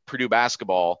about like Purdue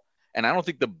basketball. And I don't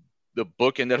think the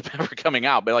book ended up ever coming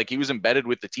out, but like he was embedded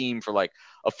with the team for like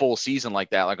a full season like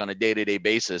that, like on a day-to-day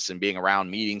basis and being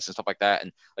around meetings and stuff like that.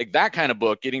 And like that kind of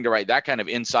book, getting to write that kind of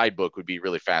inside book would be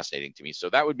really fascinating to me. So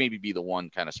that would maybe be the one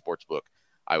kind of sports book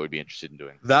I would be interested in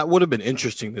doing. That would have been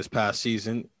interesting this past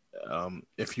season.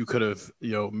 if you could have,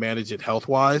 managed it health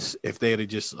wise, if they had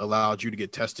just allowed you to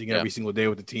get testing every single day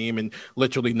with the team and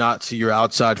literally not see your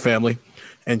outside family,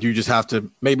 and you just have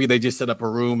to, maybe they just set up a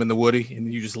room in the Woody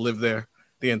and you just live there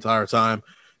the entire time.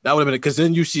 That would have been it. Cause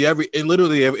then you see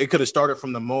it could have started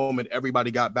from the moment everybody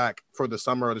got back for the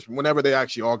summer or whenever they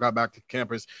actually all got back to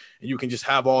campus, and you can just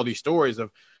have all these stories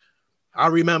of, I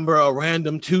remember a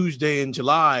random Tuesday in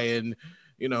July and,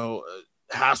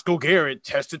 Haskell Garrett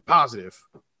tested positive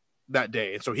that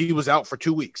day, and so he was out for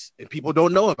 2 weeks, and people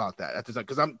don't know about that at the time.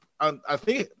 Because I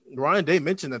think Ryan Day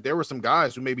mentioned that there were some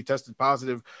guys who maybe tested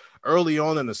positive early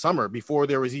on in the summer before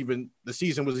the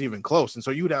season was even close, and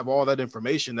so you would have all that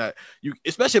information that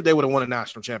especially if they would have won a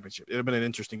national championship, it'd have been an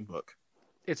interesting book.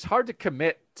 It's hard to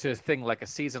commit to a thing like a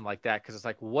season like that, because it's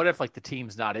like, what if like the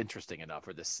team's not interesting enough,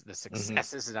 or the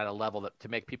success isn't at a level to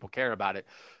make people care about it?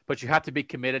 But you have to be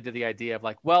committed to the idea of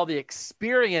like, well, the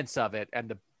experience of it and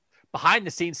the behind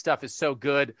the scenes stuff is so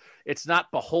good, it's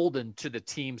not beholden to the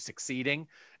team succeeding,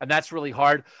 and that's really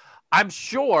hard. I'm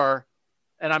sure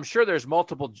there's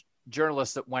multiple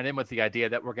journalists that went in with the idea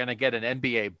that we're going to get an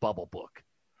NBA bubble book.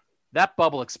 That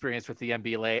bubble experience with the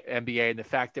NBA and the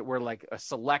fact that we're like a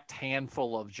select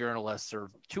handful of journalists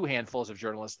or two handfuls of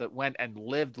journalists that went and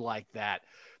lived like that.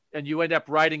 And you end up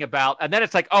writing about, and then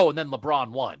it's like, oh, and then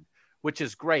LeBron won, which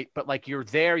is great. But like, you're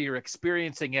there, you're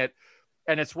experiencing it.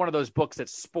 And it's one of those books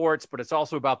that's sports, but it's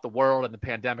also about the world and the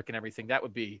pandemic and everything. That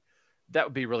would be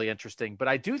really interesting. But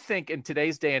I do think in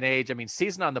today's day and age, I mean,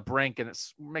 Season on the Brink, and it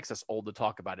makes us old to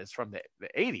talk about it, it's from the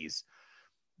 80s.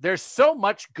 There's so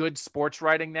much good sports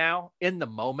writing now in the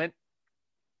moment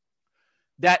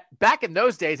that back in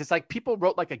those days, it's like people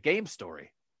wrote like a game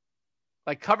story,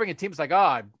 like covering a team. It's like,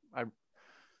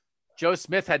 Joe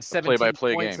Smith had 17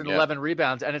 points and 11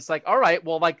 rebounds. And it's like, all right,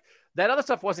 well, like that other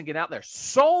stuff wasn't getting out there.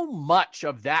 So much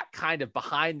of that kind of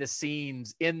behind the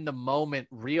scenes, in the moment,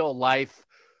 real life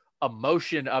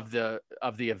emotion of the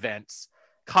events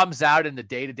comes out in the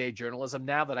day-to-day journalism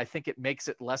now, that I think it makes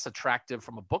it less attractive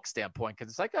from a book standpoint. Cause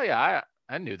it's like, oh yeah,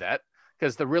 I knew that,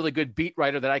 because the really good beat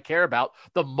writer that I care about,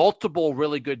 the multiple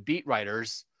really good beat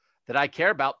writers that I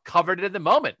care about covered it in the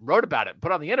moment, wrote about it,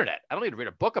 put it on the internet. I don't need to read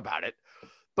a book about it.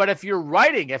 But if you're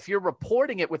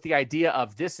reporting it with the idea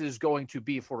of this is going to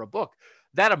be for a book,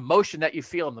 that emotion that you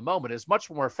feel in the moment is much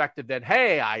more effective than,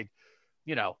 hey,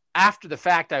 after the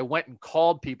fact, I went and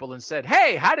called people and said,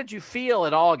 hey, how did you feel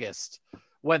in August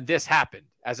when this happened?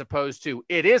 As opposed to,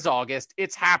 it is August,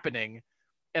 it's happening,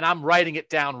 and I'm writing it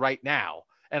down right now,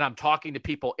 and I'm talking to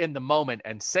people in the moment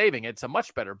and saving it. It's a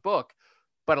much better book,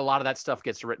 but a lot of that stuff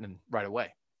gets written right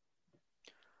away.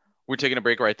 We're taking a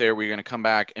break right there. We're going to come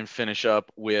back and finish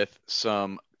up with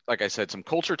some, like I said, some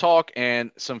culture talk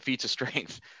and some feats of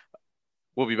strength.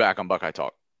 We'll be back on Buckeye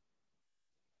Talk.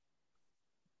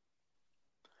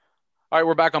 All right,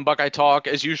 we're back on Buckeye Talk.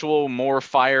 As usual, more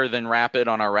fire than rapid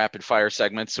on our rapid fire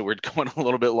segments, so we're going a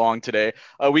little bit long today.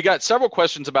 We got several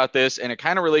questions about this, and it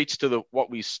kind of relates to what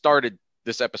we started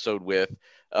this episode with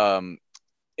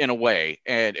in a way,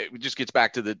 and it just gets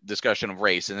back to the discussion of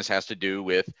race, and this has to do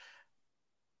with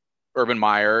Urban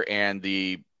Meyer and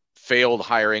the failed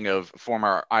hiring of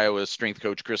former Iowa strength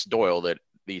coach Chris Doyle that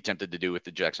he attempted to do with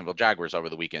the Jacksonville Jaguars over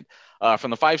the weekend.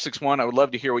 From the 561, I would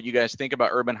love to hear what you guys think about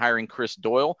Urban hiring Chris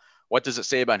Doyle. What does it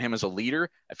say about him as a leader?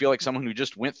 I feel like someone who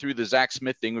just went through the Zach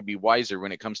Smith thing would be wiser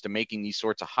when it comes to making these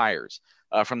sorts of hires.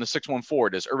 From the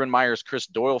 614, does Urban Meyer's Chris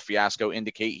Doyle fiasco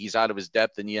indicate he's out of his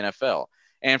depth in the NFL?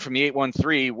 And from the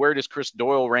 813, where does Chris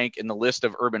Doyle rank in the list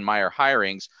of Urban Meyer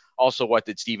hirings? Also, what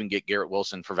did Steven get Garrett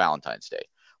Wilson for Valentine's Day?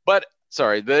 But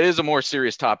sorry, that is a more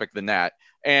serious topic than that.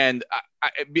 And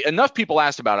enough people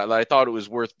asked about it that I thought it was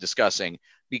worth discussing,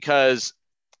 because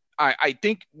I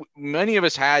think many of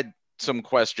us had some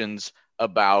questions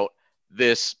about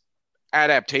this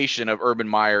adaptation of Urban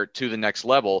Meyer to the next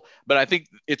level. But I think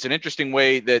it's an interesting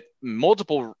way that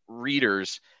multiple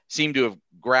readers seem to have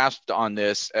grasped on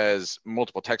this, as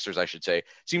multiple texters, I should say,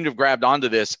 seem to have grabbed onto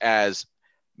this as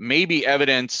maybe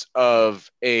evidence of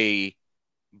a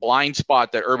blind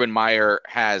spot that Urban Meyer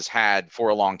has had for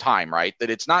a long time, right? That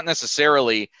it's not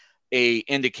necessarily a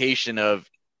indication of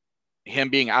him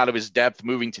being out of his depth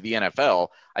moving to the NFL.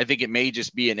 I think it may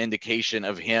just be an indication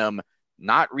of him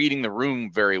not reading the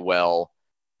room very well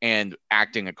and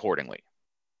acting accordingly.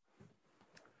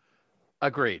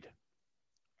 Agreed.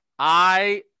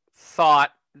 I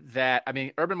thought that,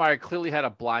 Urban Meyer clearly had a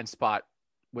blind spot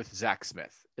with Zach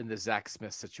Smith in the Zach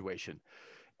Smith situation.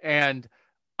 And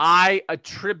I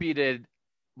attributed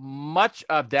much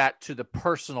of that to the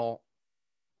personal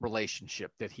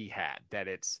relationship that he had, that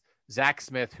it's Zach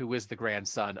Smith, who is the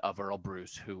grandson of Earl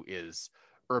Bruce, who is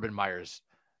Urban Meyer's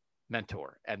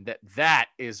mentor. And that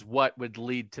is what would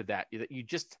lead to that.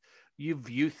 You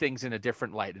view things in a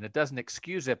different light, and it doesn't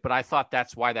excuse it. But I thought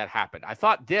that's why that happened. I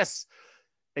thought this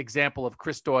example of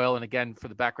Chris Doyle, and again, for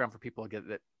the background for people, again,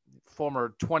 that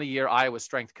former 20-year Iowa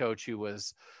strength coach who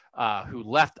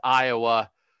left Iowa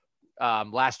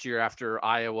last year after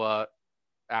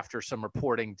some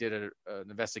reporting did an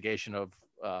investigation of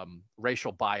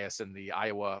racial bias in the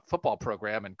Iowa football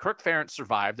program, and Kirk Ferentz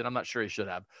survived, and I'm not sure he should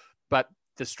have, but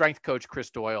the strength coach Chris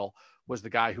Doyle was the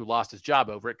guy who lost his job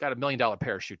over it, got $1 million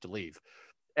parachute to leave.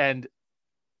 And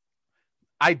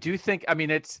I do think,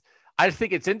 I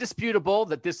think it's indisputable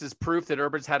that this is proof that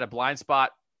Urban's had a blind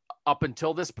spot up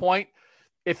until this point.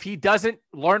 If he doesn't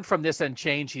learn from this and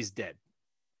change, he's dead.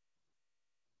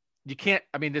 You can't,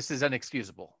 this is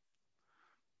inexcusable.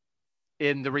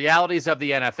 In the realities of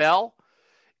the NFL,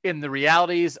 in the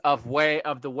realities of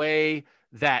the way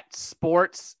that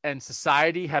sports and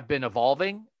society have been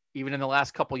evolving, even in the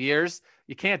last couple of years,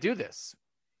 you can't do this.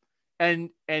 And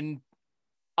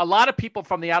a lot of people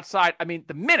from the outside,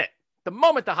 the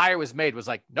moment the hire was made was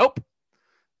like, nope,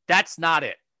 that's not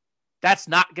it. That's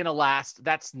not going to last.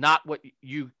 That's not what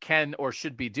you can or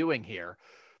should be doing here.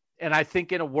 And I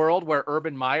think in a world where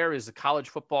Urban Meyer is a college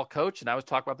football coach, and I was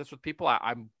talking about this with people,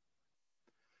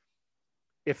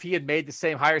 if he had made the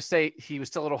same hire, say he was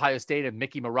still at Ohio State and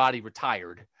Mickey Marotti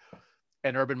retired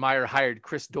and Urban Meyer hired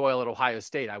Chris Doyle at Ohio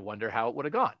State, I wonder how it would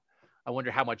have gone. I wonder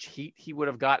how much heat he would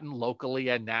have gotten locally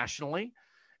and nationally.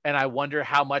 And I wonder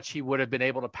how much he would have been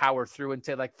able to power through and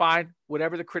say, like, fine,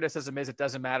 whatever the criticism is, it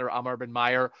doesn't matter. I'm Urban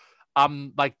Meyer.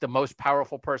 I'm like the most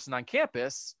powerful person on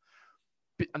campus,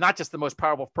 not just the most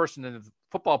powerful person in the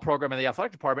football program and the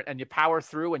athletic department. And you power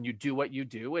through and you do what you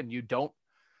do and you don't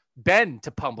bend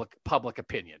to public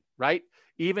opinion, right?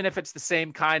 Even if it's the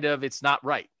same kind of, it's not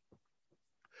right.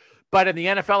 But in the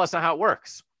NFL, that's not how it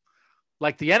works.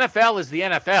 Like the NFL is the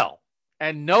NFL.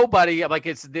 And nobody,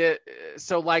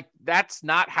 that's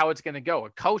not how it's going to go. A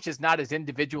coach is not as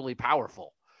individually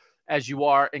powerful as you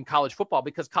are in college football,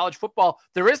 because college football,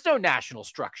 there is no national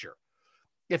structure.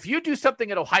 If you do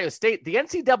something at Ohio State, the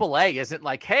NCAA isn't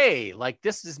like, hey, like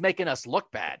this is making us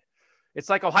look bad. It's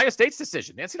like Ohio State's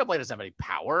decision. The NCAA doesn't have any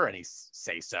power, any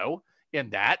say-so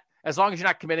in that, as long as you're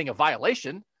not committing a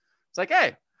violation. It's like,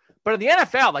 hey, but in the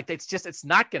NFL, it's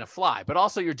not going to fly. But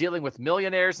also you're dealing with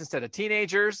millionaires instead of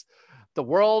teenagers. The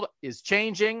world is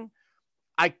changing.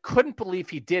 I couldn't believe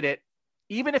he did it.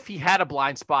 Even if he had a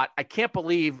blind spot, I can't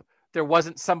believe there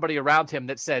wasn't somebody around him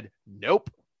that said, nope,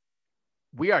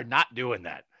 we are not doing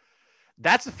that.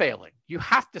 That's a failing. You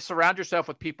have to surround yourself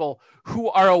with people who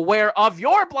are aware of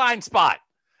your blind spot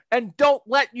and don't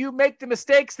let you make the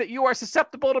mistakes that you are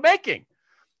susceptible to making.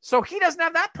 So he doesn't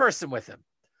have that person with him.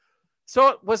 So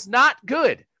it was not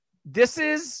good. This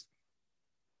is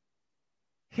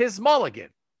his mulligan.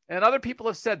 And other people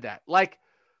have said that. Like,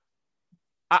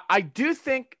 I do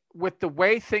think with the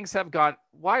way things have gone,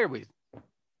 why are we,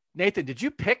 Nathan, did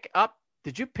you pick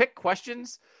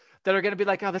questions that are going to be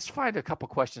like, oh, let's find a couple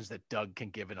questions that Doug can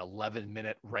give an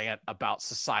 11-minute rant about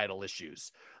societal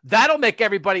issues. That'll make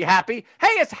everybody happy. Hey,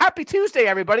 it's Happy Tuesday,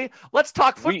 everybody. Let's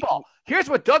talk football. Here's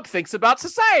what Doug thinks about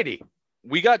society.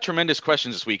 We got tremendous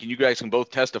questions this week, and you guys can both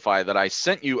testify that I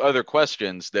sent you other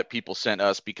questions that people sent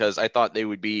us because I thought they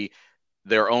would be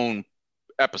their own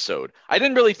episode. I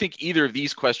didn't really think either of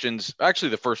these questions, actually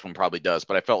the first one probably does,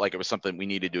 but I felt like it was something we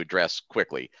needed to address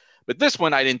quickly. But this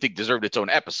one I didn't think deserved its own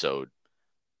episode.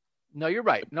 No, you're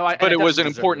right. But it was an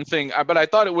important thing. But I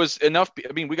thought it was enough.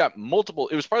 I mean, we got multiple.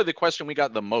 It was probably the question we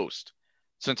got the most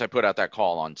since I put out that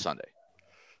call on Sunday.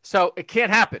 So it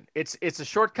can't happen. It's a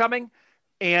shortcoming.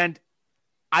 And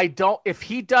if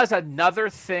he does another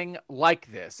thing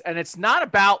like this, and it's not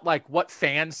about like what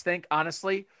fans think,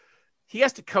 honestly, he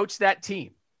has to coach that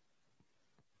team.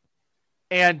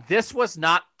 And this was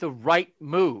not the right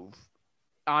move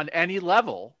on any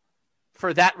level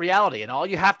for that reality. And all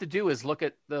you have to do is look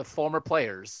at the former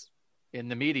players in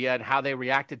the media and how they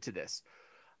reacted to this.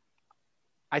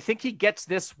 I think he gets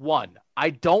this one. I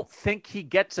don't think he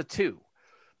gets a 2.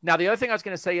 Now, the other thing I was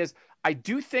going to say is I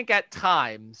do think at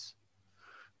times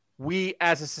we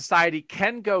as a society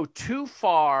can go too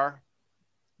far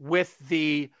with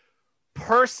the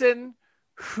person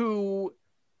who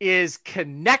is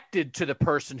connected to the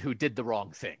person who did the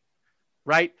wrong thing,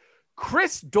 right?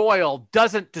 Chris Doyle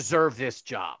doesn't deserve this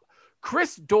job.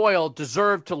 Chris Doyle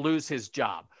deserved to lose his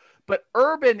job. But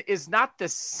Urban is not the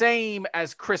same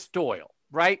as Chris Doyle,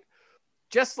 right?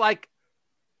 Just like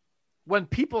when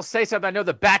people say something, I know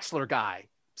the Bachelor guy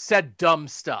said dumb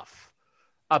stuff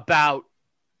about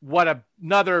what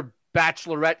another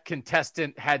Bachelorette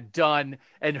contestant had done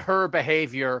and her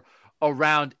behavior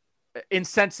around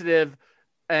insensitive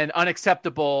and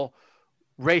unacceptable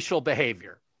racial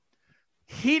behavior.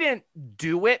 He didn't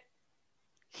do it.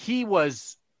 He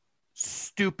was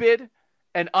stupid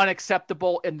and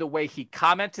unacceptable in the way he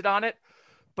commented on it.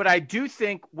 But I do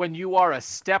think when you are a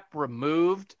step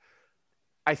removed,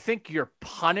 I think your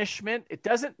punishment, it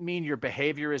doesn't mean your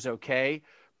behavior is okay,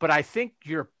 but I think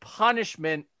your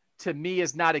punishment to me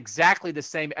is not exactly the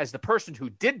same as the person who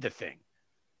did the thing,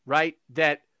 right?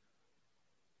 And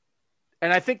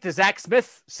I think the Zach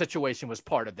Smith situation was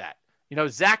part of that. You know,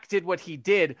 Zach did what he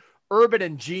did. Urban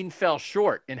and Gene fell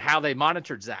short in how they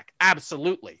monitored Zach.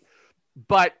 Absolutely.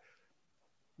 But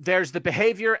there's the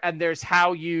behavior and there's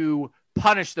how you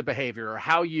punish the behavior or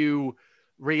how you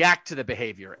react to the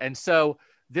behavior. And so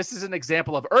this is an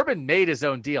example of Urban made his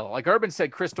own deal. Like Urban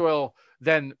said, Chris Doyle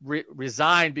then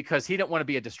resigned because he didn't want to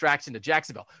be a distraction to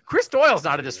Jacksonville. Chris Doyle's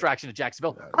not a distraction to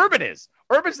Jacksonville. Urban is.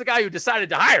 Urban's the guy who decided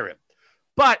to hire him.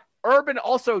 But Urban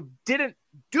also didn't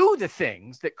do the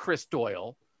things that Chris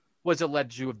Doyle was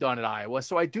alleged to have done at Iowa.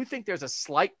 So I do think there's a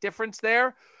slight difference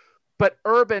there. But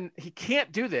Urban, he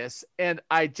can't do this. And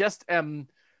I just am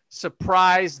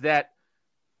surprised that,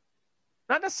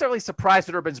 not necessarily surprised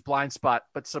at Urban's blind spot,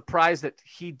 but surprised that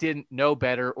he didn't know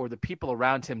better or the people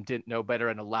around him didn't know better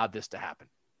and allowed this to happen.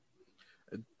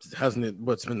 Hasn't it,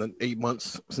 what's been 8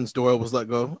 months since Doyle was let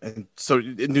go? And so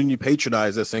and then you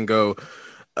patronize us and go,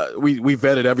 we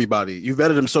vetted everybody. You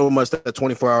vetted him so much that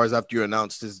 24 hours after you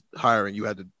announced his hiring,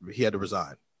 he had to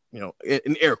resign, you know,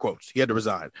 in air quotes, he had to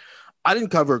resign. I didn't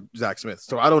cover Zach Smith,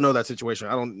 so I don't know that situation.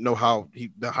 I don't know how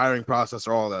the hiring process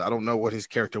or all that. I don't know what his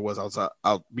character was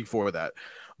out before that,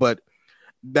 but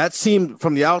that seemed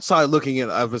from the outside looking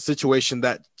in of a situation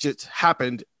that just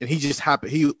happened, and he just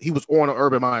happened. He was on an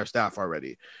Urban Meyer staff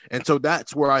already, and so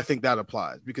that's where I think that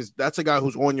applies, because that's a guy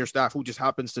who's on your staff who just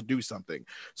happens to do something.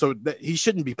 So that he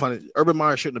shouldn't be punished. Urban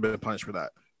Meyer shouldn't have been punished for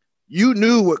that. You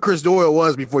knew what Chris Doyle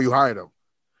was before you hired him.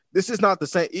 This is not the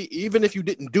same. Even if you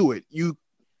didn't do it, you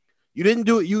didn't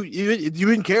do it. You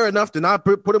didn't care enough to not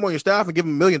put him on your staff and give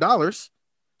him $1 million.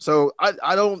 So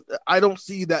I don't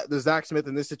see that the Zach Smith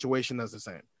in this situation as the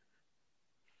same.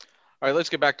 All right, let's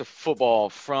get back to football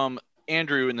from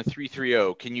Andrew in the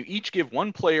 330. Can you each give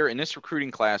one player in this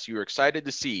recruiting class you are excited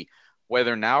to see,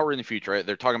 whether now or in the future? Right?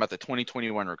 They're talking about the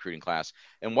 2021 recruiting class.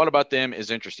 And what about them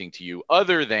is interesting to you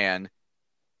other than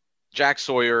Jack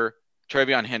Sawyer,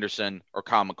 Trevion Henderson, or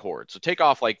Kyle McCord? So take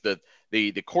off like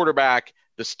the quarterback,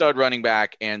 the stud running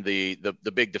back, and the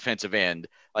big defensive end.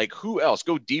 Like, who else?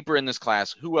 Go deeper in this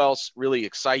class. Who else really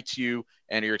excites you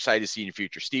and you're excited to see in the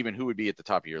future? Steven, who would be at the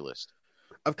top of your list?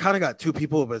 I've kind of got two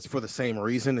people, but it's for the same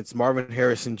reason. It's Marvin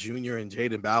Harrison Jr. and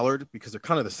Jaden Ballard, because they're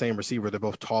kind of the same receiver. They're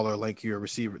both taller, lankier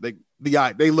receiver. They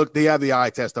have the eye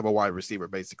test of a wide receiver,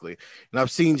 basically. And I've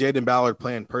seen Jaden Ballard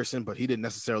play in person, but he didn't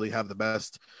necessarily have the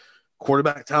best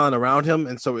quarterback talent around him,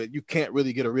 and so you can't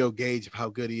really get a real gauge of how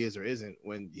good he is or isn't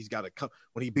when he's got to come,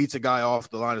 when he beats a guy off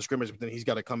the line of scrimmage, but then he's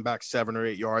got to come back 7 or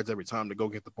 8 yards every time to go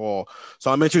get the ball.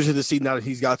 So I'm interested to see, now that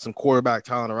he's got some quarterback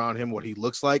talent around him, what he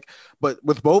looks like. But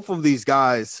with both of these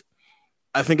guys,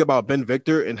 I think about Ben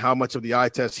Victor and how much of the eye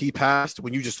test he passed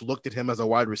when you just looked at him as a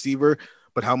wide receiver,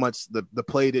 but how much the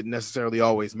play didn't necessarily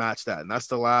always match that. And that's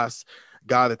the last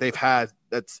guy that they've had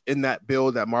that's in that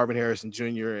build that Marvin Harrison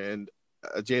Jr. and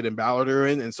Jaden Ballard are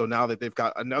in. And so now that they've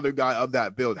got another guy of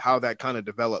that build, how that kind of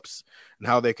develops and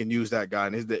how they can use that guy,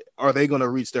 and are they going to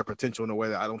reach their potential in a way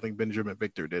that I don't think Benjamin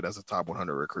Victor did as a top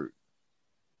 100 recruit?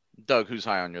 Doug, who's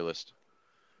high on your list?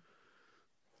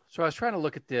 So I was trying to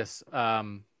look at this.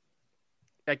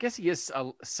 I guess he is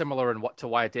similar to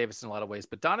Wyatt Davis in a lot of ways,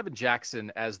 but Donovan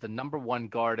Jackson as the number 1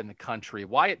 guard in the country.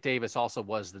 Wyatt Davis also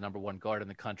was the number 1 guard in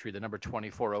the country, the number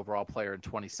 24 overall player in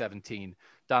 2017.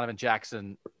 Donovan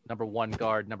Jackson, number 1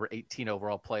 guard, number 18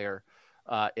 overall player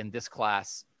in this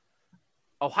class.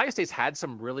 Ohio State's had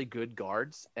some really good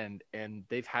guards, and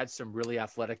they've had some really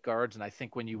athletic guards. And I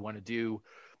think when you want to do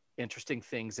interesting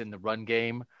things in the run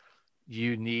game,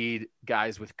 you need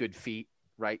guys with good feet.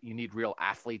 Right. You need real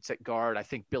athletes at guard. I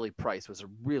think Billy Price was a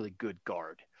really good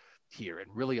guard here and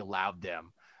really allowed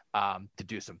them to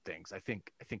do some things. I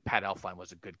think Pat Elflein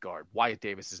was a good guard. Wyatt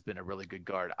Davis has been a really good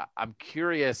guard. I'm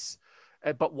curious,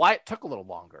 but Wyatt took a little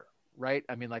longer, right?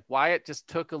 I mean, like Wyatt just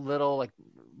took a little, like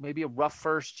maybe a rough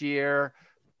first year,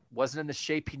 wasn't in the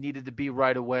shape he needed to be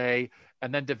right away,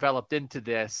 and then developed into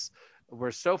this.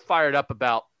 We're so fired up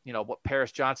about, what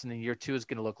Paris Johnson in year 2 is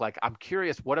going to look like. I'm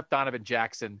curious, what if Donovan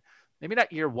Jackson, maybe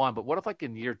not year 1, but what if like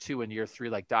in year 2 and year 3,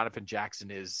 like Donovan Jackson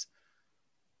is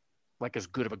like as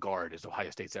good of a guard as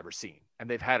Ohio State's ever seen. And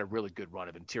they've had a really good run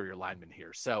of interior linemen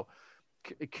here. So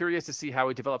curious to see how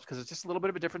he develops, because it's just a little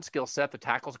bit of a different skill set. The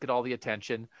tackles get all the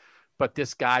attention. but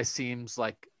this guy seems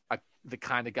like the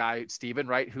kind of guy, Steven,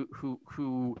 right?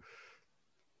 Who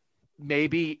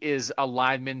maybe is a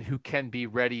lineman who can be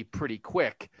ready pretty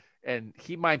quick, and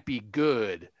he might be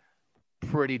good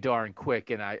pretty darn quick.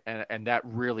 And that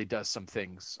really does some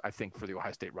things, I think, for the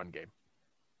Ohio State run game.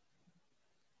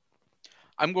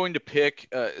 I'm going to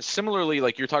pick similarly,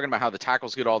 like you're talking about how the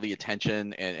tackles get all the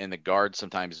attention and the guards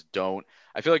sometimes don't.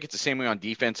 I feel like it's the same way on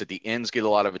defense, that the ends get a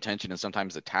lot of attention and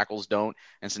sometimes the tackles don't.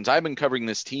 And since I've been covering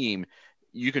this team,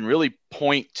 you can really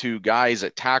point to guys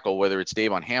at tackle, whether it's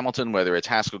Davon Hamilton, whether it's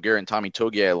Haskell Garrett and Tommy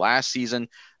Togiai last season,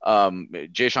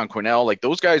 Jashon Cornell, like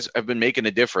those guys have been making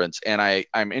a difference. And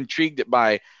I'm intrigued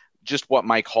by just what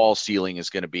Mike Hall's ceiling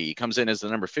is going to be. He comes in as the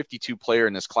number 52 player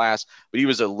in this class, but he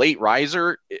was a late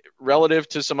riser relative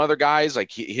to some other guys.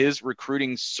 Like his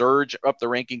recruiting surge up the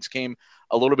rankings came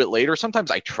a little bit later.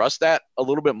 Sometimes I trust that a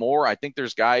little bit more. I think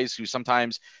there's guys who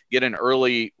sometimes get an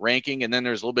early ranking and then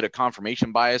there's a little bit of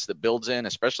confirmation bias that builds in,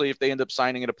 especially if they end up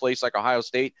signing at a place like Ohio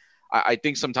State. I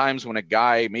think sometimes when a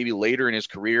guy maybe later in his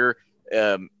career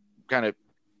kind of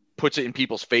puts it in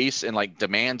people's face and like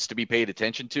demands to be paid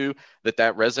attention to, that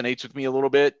resonates with me a little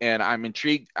bit. And I'm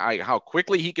intrigued how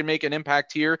quickly he can make an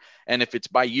impact here. And if it's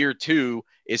by year 2,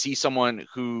 is he someone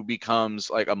who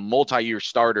becomes like a multi-year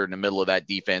starter in the middle of that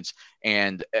defense?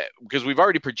 And because we've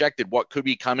already projected what could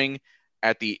be coming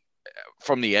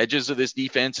from the edges of this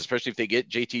defense, especially if they get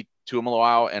JT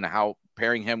Tuimoloau and how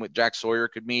pairing him with Jack Sawyer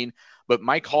could mean. But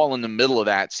Mike Hall in the middle of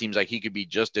that seems like he could be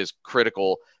just as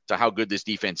critical to how good this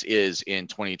defense is in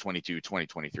 2022,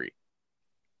 2023.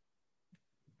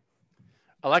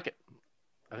 I like it.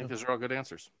 I think those are all good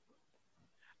answers.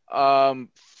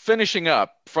 Finishing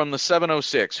up from the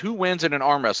 706, who wins in an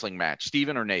arm wrestling match,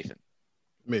 Steven or Nathan?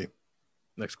 Me.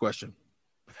 Next question.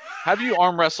 Have you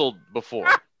arm wrestled before?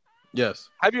 Yes.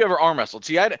 Have you ever arm wrestled?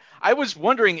 See, I was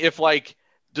wondering if like,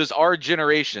 does our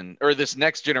generation or this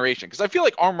next generation, because I feel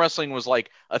like arm wrestling was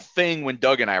like a thing when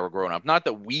Doug and I were growing up. Not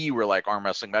that we were like arm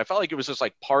wrestling, but I felt like it was just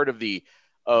like part of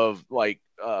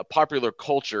popular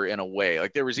culture in a way.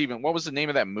 Like there was even, what was the name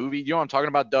of that movie? You know what I'm talking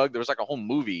about, Doug? There was like a whole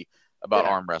movie about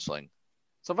arm wrestling.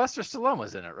 Sylvester Stallone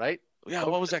was in it, right? Yeah.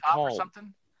 What was that called? Or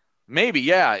something? Maybe.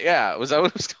 Yeah. Was that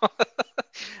what it was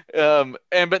called?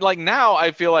 But like now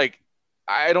I feel like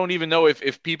I don't even know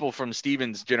if people from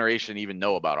Steven's generation even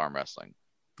know about arm wrestling.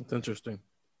 That's interesting.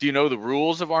 Do you know the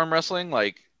rules of arm wrestling?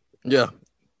 Like, yeah,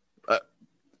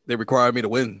 they require me to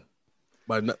win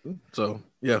by nothing. So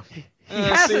yeah, he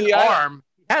has an arm.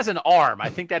 He has an arm. I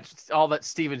think that's all that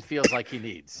Steven feels like he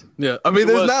needs. Yeah, I mean,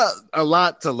 there's not a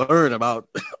lot to learn about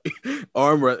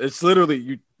arm wrestling. It's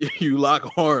literally you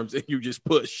lock arms and you just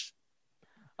push.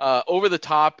 Over the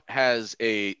Top has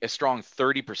a strong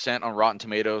 30% on Rotten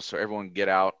Tomatoes, so everyone get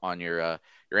out on your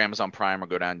Amazon Prime or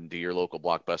go down to your local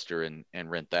Blockbuster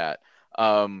and rent that.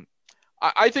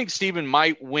 I think Steven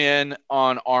might win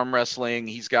on arm wrestling.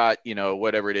 He's got,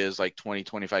 whatever it is, like 20,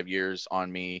 25 years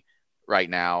on me right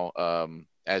now,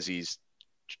 as he's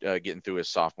getting through his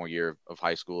sophomore year of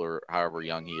high school or however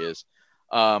young he is.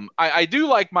 I do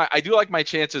like my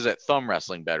chances at thumb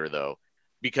wrestling better though,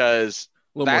 because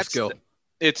a little more skill.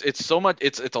 It's so much.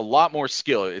 It's a lot more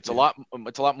skill. It's a lot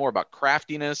more about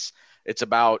craftiness. It's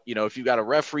about, if you got a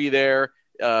referee there,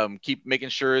 keep making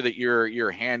sure that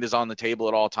your hand is on the table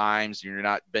at all times. You're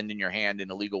not bending your hand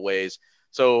in illegal ways.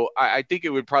 So I think it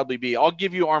would probably be, I'll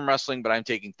give you arm wrestling, but I'm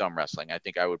taking thumb wrestling. I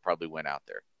think I would probably win out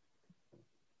there.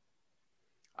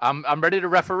 I'm ready to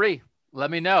referee.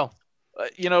 Let me know.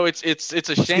 It's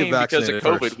a shame because of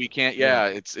COVID. First. We can't.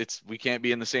 We can't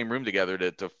be in the same room together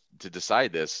to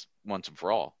decide this once and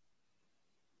for all.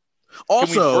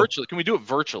 Also, can we do it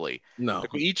virtually? No.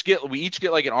 Like we each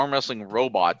get like an arm wrestling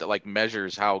robot that like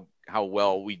measures how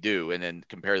well we do, and then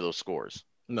compare those scores.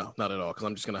 No, not at all. Because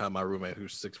I'm just gonna have my roommate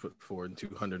who's 6'4" and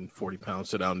 240 pounds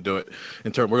sit down and do it.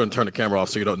 We're gonna turn the camera off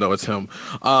so you don't know it's him.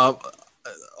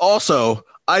 Also,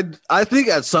 I think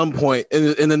at some point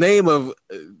in the name of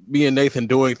me and Nathan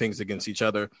doing things against each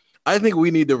other, I think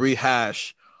we need to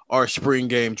rehash our spring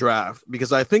game draft,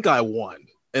 because I think I won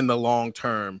in the long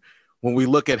term when we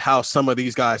look at how some of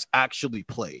these guys actually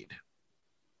played.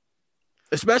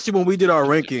 Especially when we did our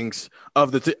rankings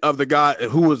of the guy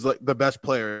who was like the best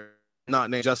player, not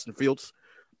named Justin Fields.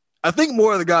 I think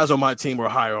more of the guys on my team were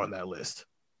higher on that list.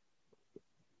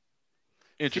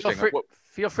 Interesting.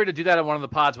 Feel free to do that on one of the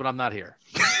pods when I'm not here.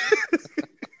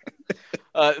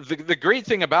 The great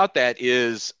thing about that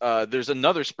is there's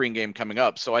another spring game coming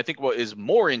up. So I think what is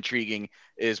more intriguing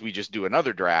is we just do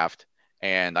another draft,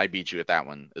 and I beat you at that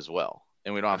one as well.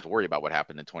 And we don't have to worry about what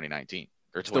happened in 2019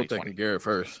 or 2020. Still taking Garrett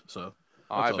first. So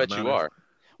I bet you are.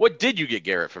 What did you get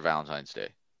Garrett for Valentine's Day?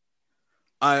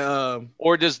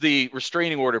 Or does the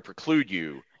restraining order preclude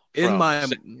you in from my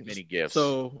sending him any gifts?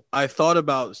 So I thought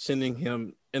about sending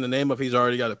him, in the name of he's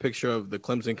already got a picture of the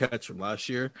Clemson catch from last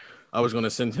year. I was going to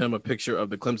send him a picture of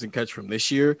the Clemson catch from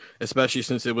this year, especially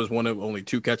since it was one of only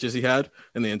 2 catches he had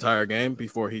in the entire game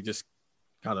before he just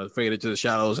kind of faded to the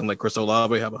shadows and let Chris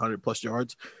Olave have 100+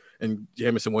 yards and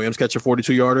Jamison Williams catch a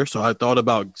 42-yarder. So I thought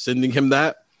about sending him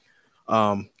that.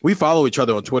 We follow each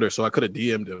other on Twitter, so I could have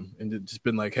DM'd him and just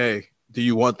been like, hey, do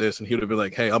you want this? And he would have been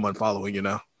like, hey, I'm unfollowing you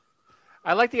now.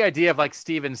 I like the idea of like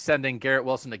Steven sending Garrett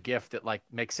Wilson a gift that like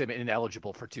makes him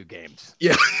ineligible for 2 games.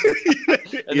 Yeah.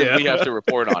 And then we have to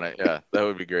report on it. Yeah, that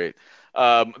would be great.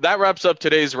 That wraps up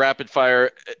today's rapid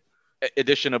fire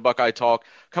edition of Buckeye Talk.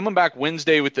 Coming back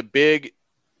Wednesday with the big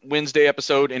Wednesday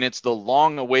episode, and it's the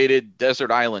long-awaited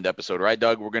Desert Island episode, right,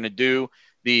 Doug? We're going to do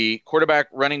the quarterback,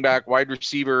 running back, wide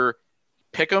receiver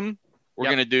pick'em. We're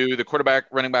going to do the quarterback,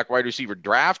 running back, wide receiver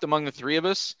draft among the 3 of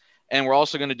us, and we're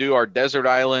also going to do our Desert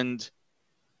Island.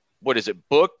 What is it?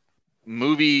 Book,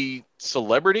 movie,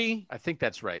 celebrity? I think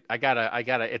that's right. I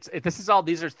gotta.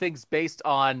 These are things based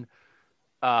on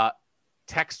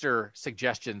texter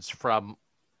suggestions from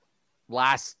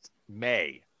last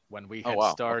May when we had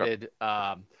started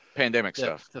pandemic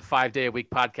stuff, the 5-day-a-week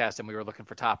podcast, and we were looking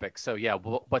for topics. So yeah,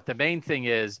 but the main thing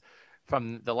is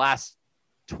from the last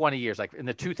 20 years, like in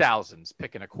the 2000s,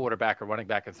 picking a quarterback or running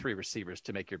back and 3 receivers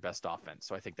to make your best offense.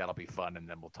 So I think that'll be fun, and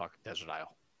then we'll talk Desert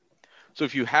Isle. So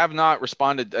if you have not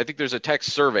responded, I think there's a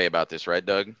text survey about this, right,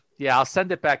 Doug? Yeah, I'll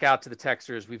send it back out to the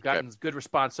texters. We've gotten good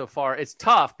response so far. It's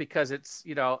tough because it's,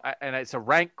 and it's a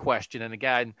rank question. And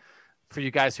again, for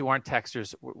you guys who aren't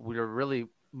texters, we're really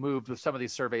moved with some of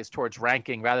these surveys towards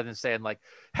ranking rather than saying like,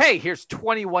 hey, here's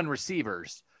 21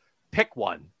 receivers, pick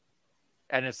one.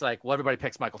 And it's like, well, everybody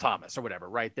picks Michael Thomas or whatever,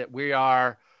 right? That we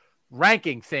are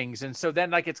ranking things. And so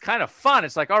then like, it's kind of fun.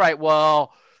 It's like, all right,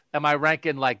 well, am I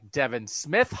ranking like Devin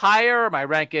Smith higher? Am I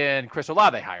ranking Chris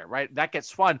Olave higher, right? That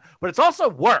gets fun, but it's also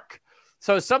work.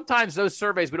 So sometimes those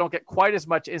surveys, we don't get quite as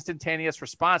much instantaneous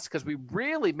response because we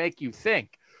really make you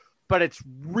think, but it's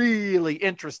really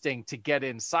interesting to get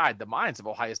inside the minds of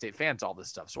Ohio State fans, all this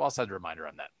stuff. So I'll send a reminder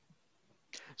on that.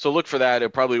 So look for that.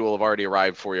 It probably will have already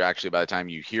arrived for you actually by the time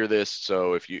you hear this.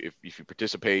 So if you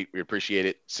participate, we appreciate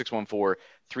it.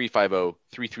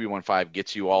 614-350-3315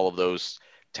 gets you all of those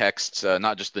texts,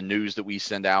 not just the news that we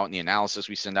send out and the analysis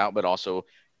we send out, but also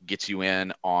gets you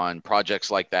in on projects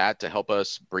like that to help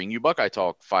us bring you Buckeye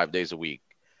Talk 5 days a week.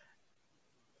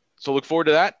 So look forward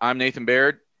to that. I'm Nathan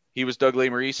Baird. He was Doug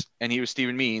Lesmerises, and he was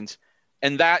Stephen Means.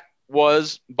 And that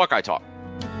was Buckeye Talk.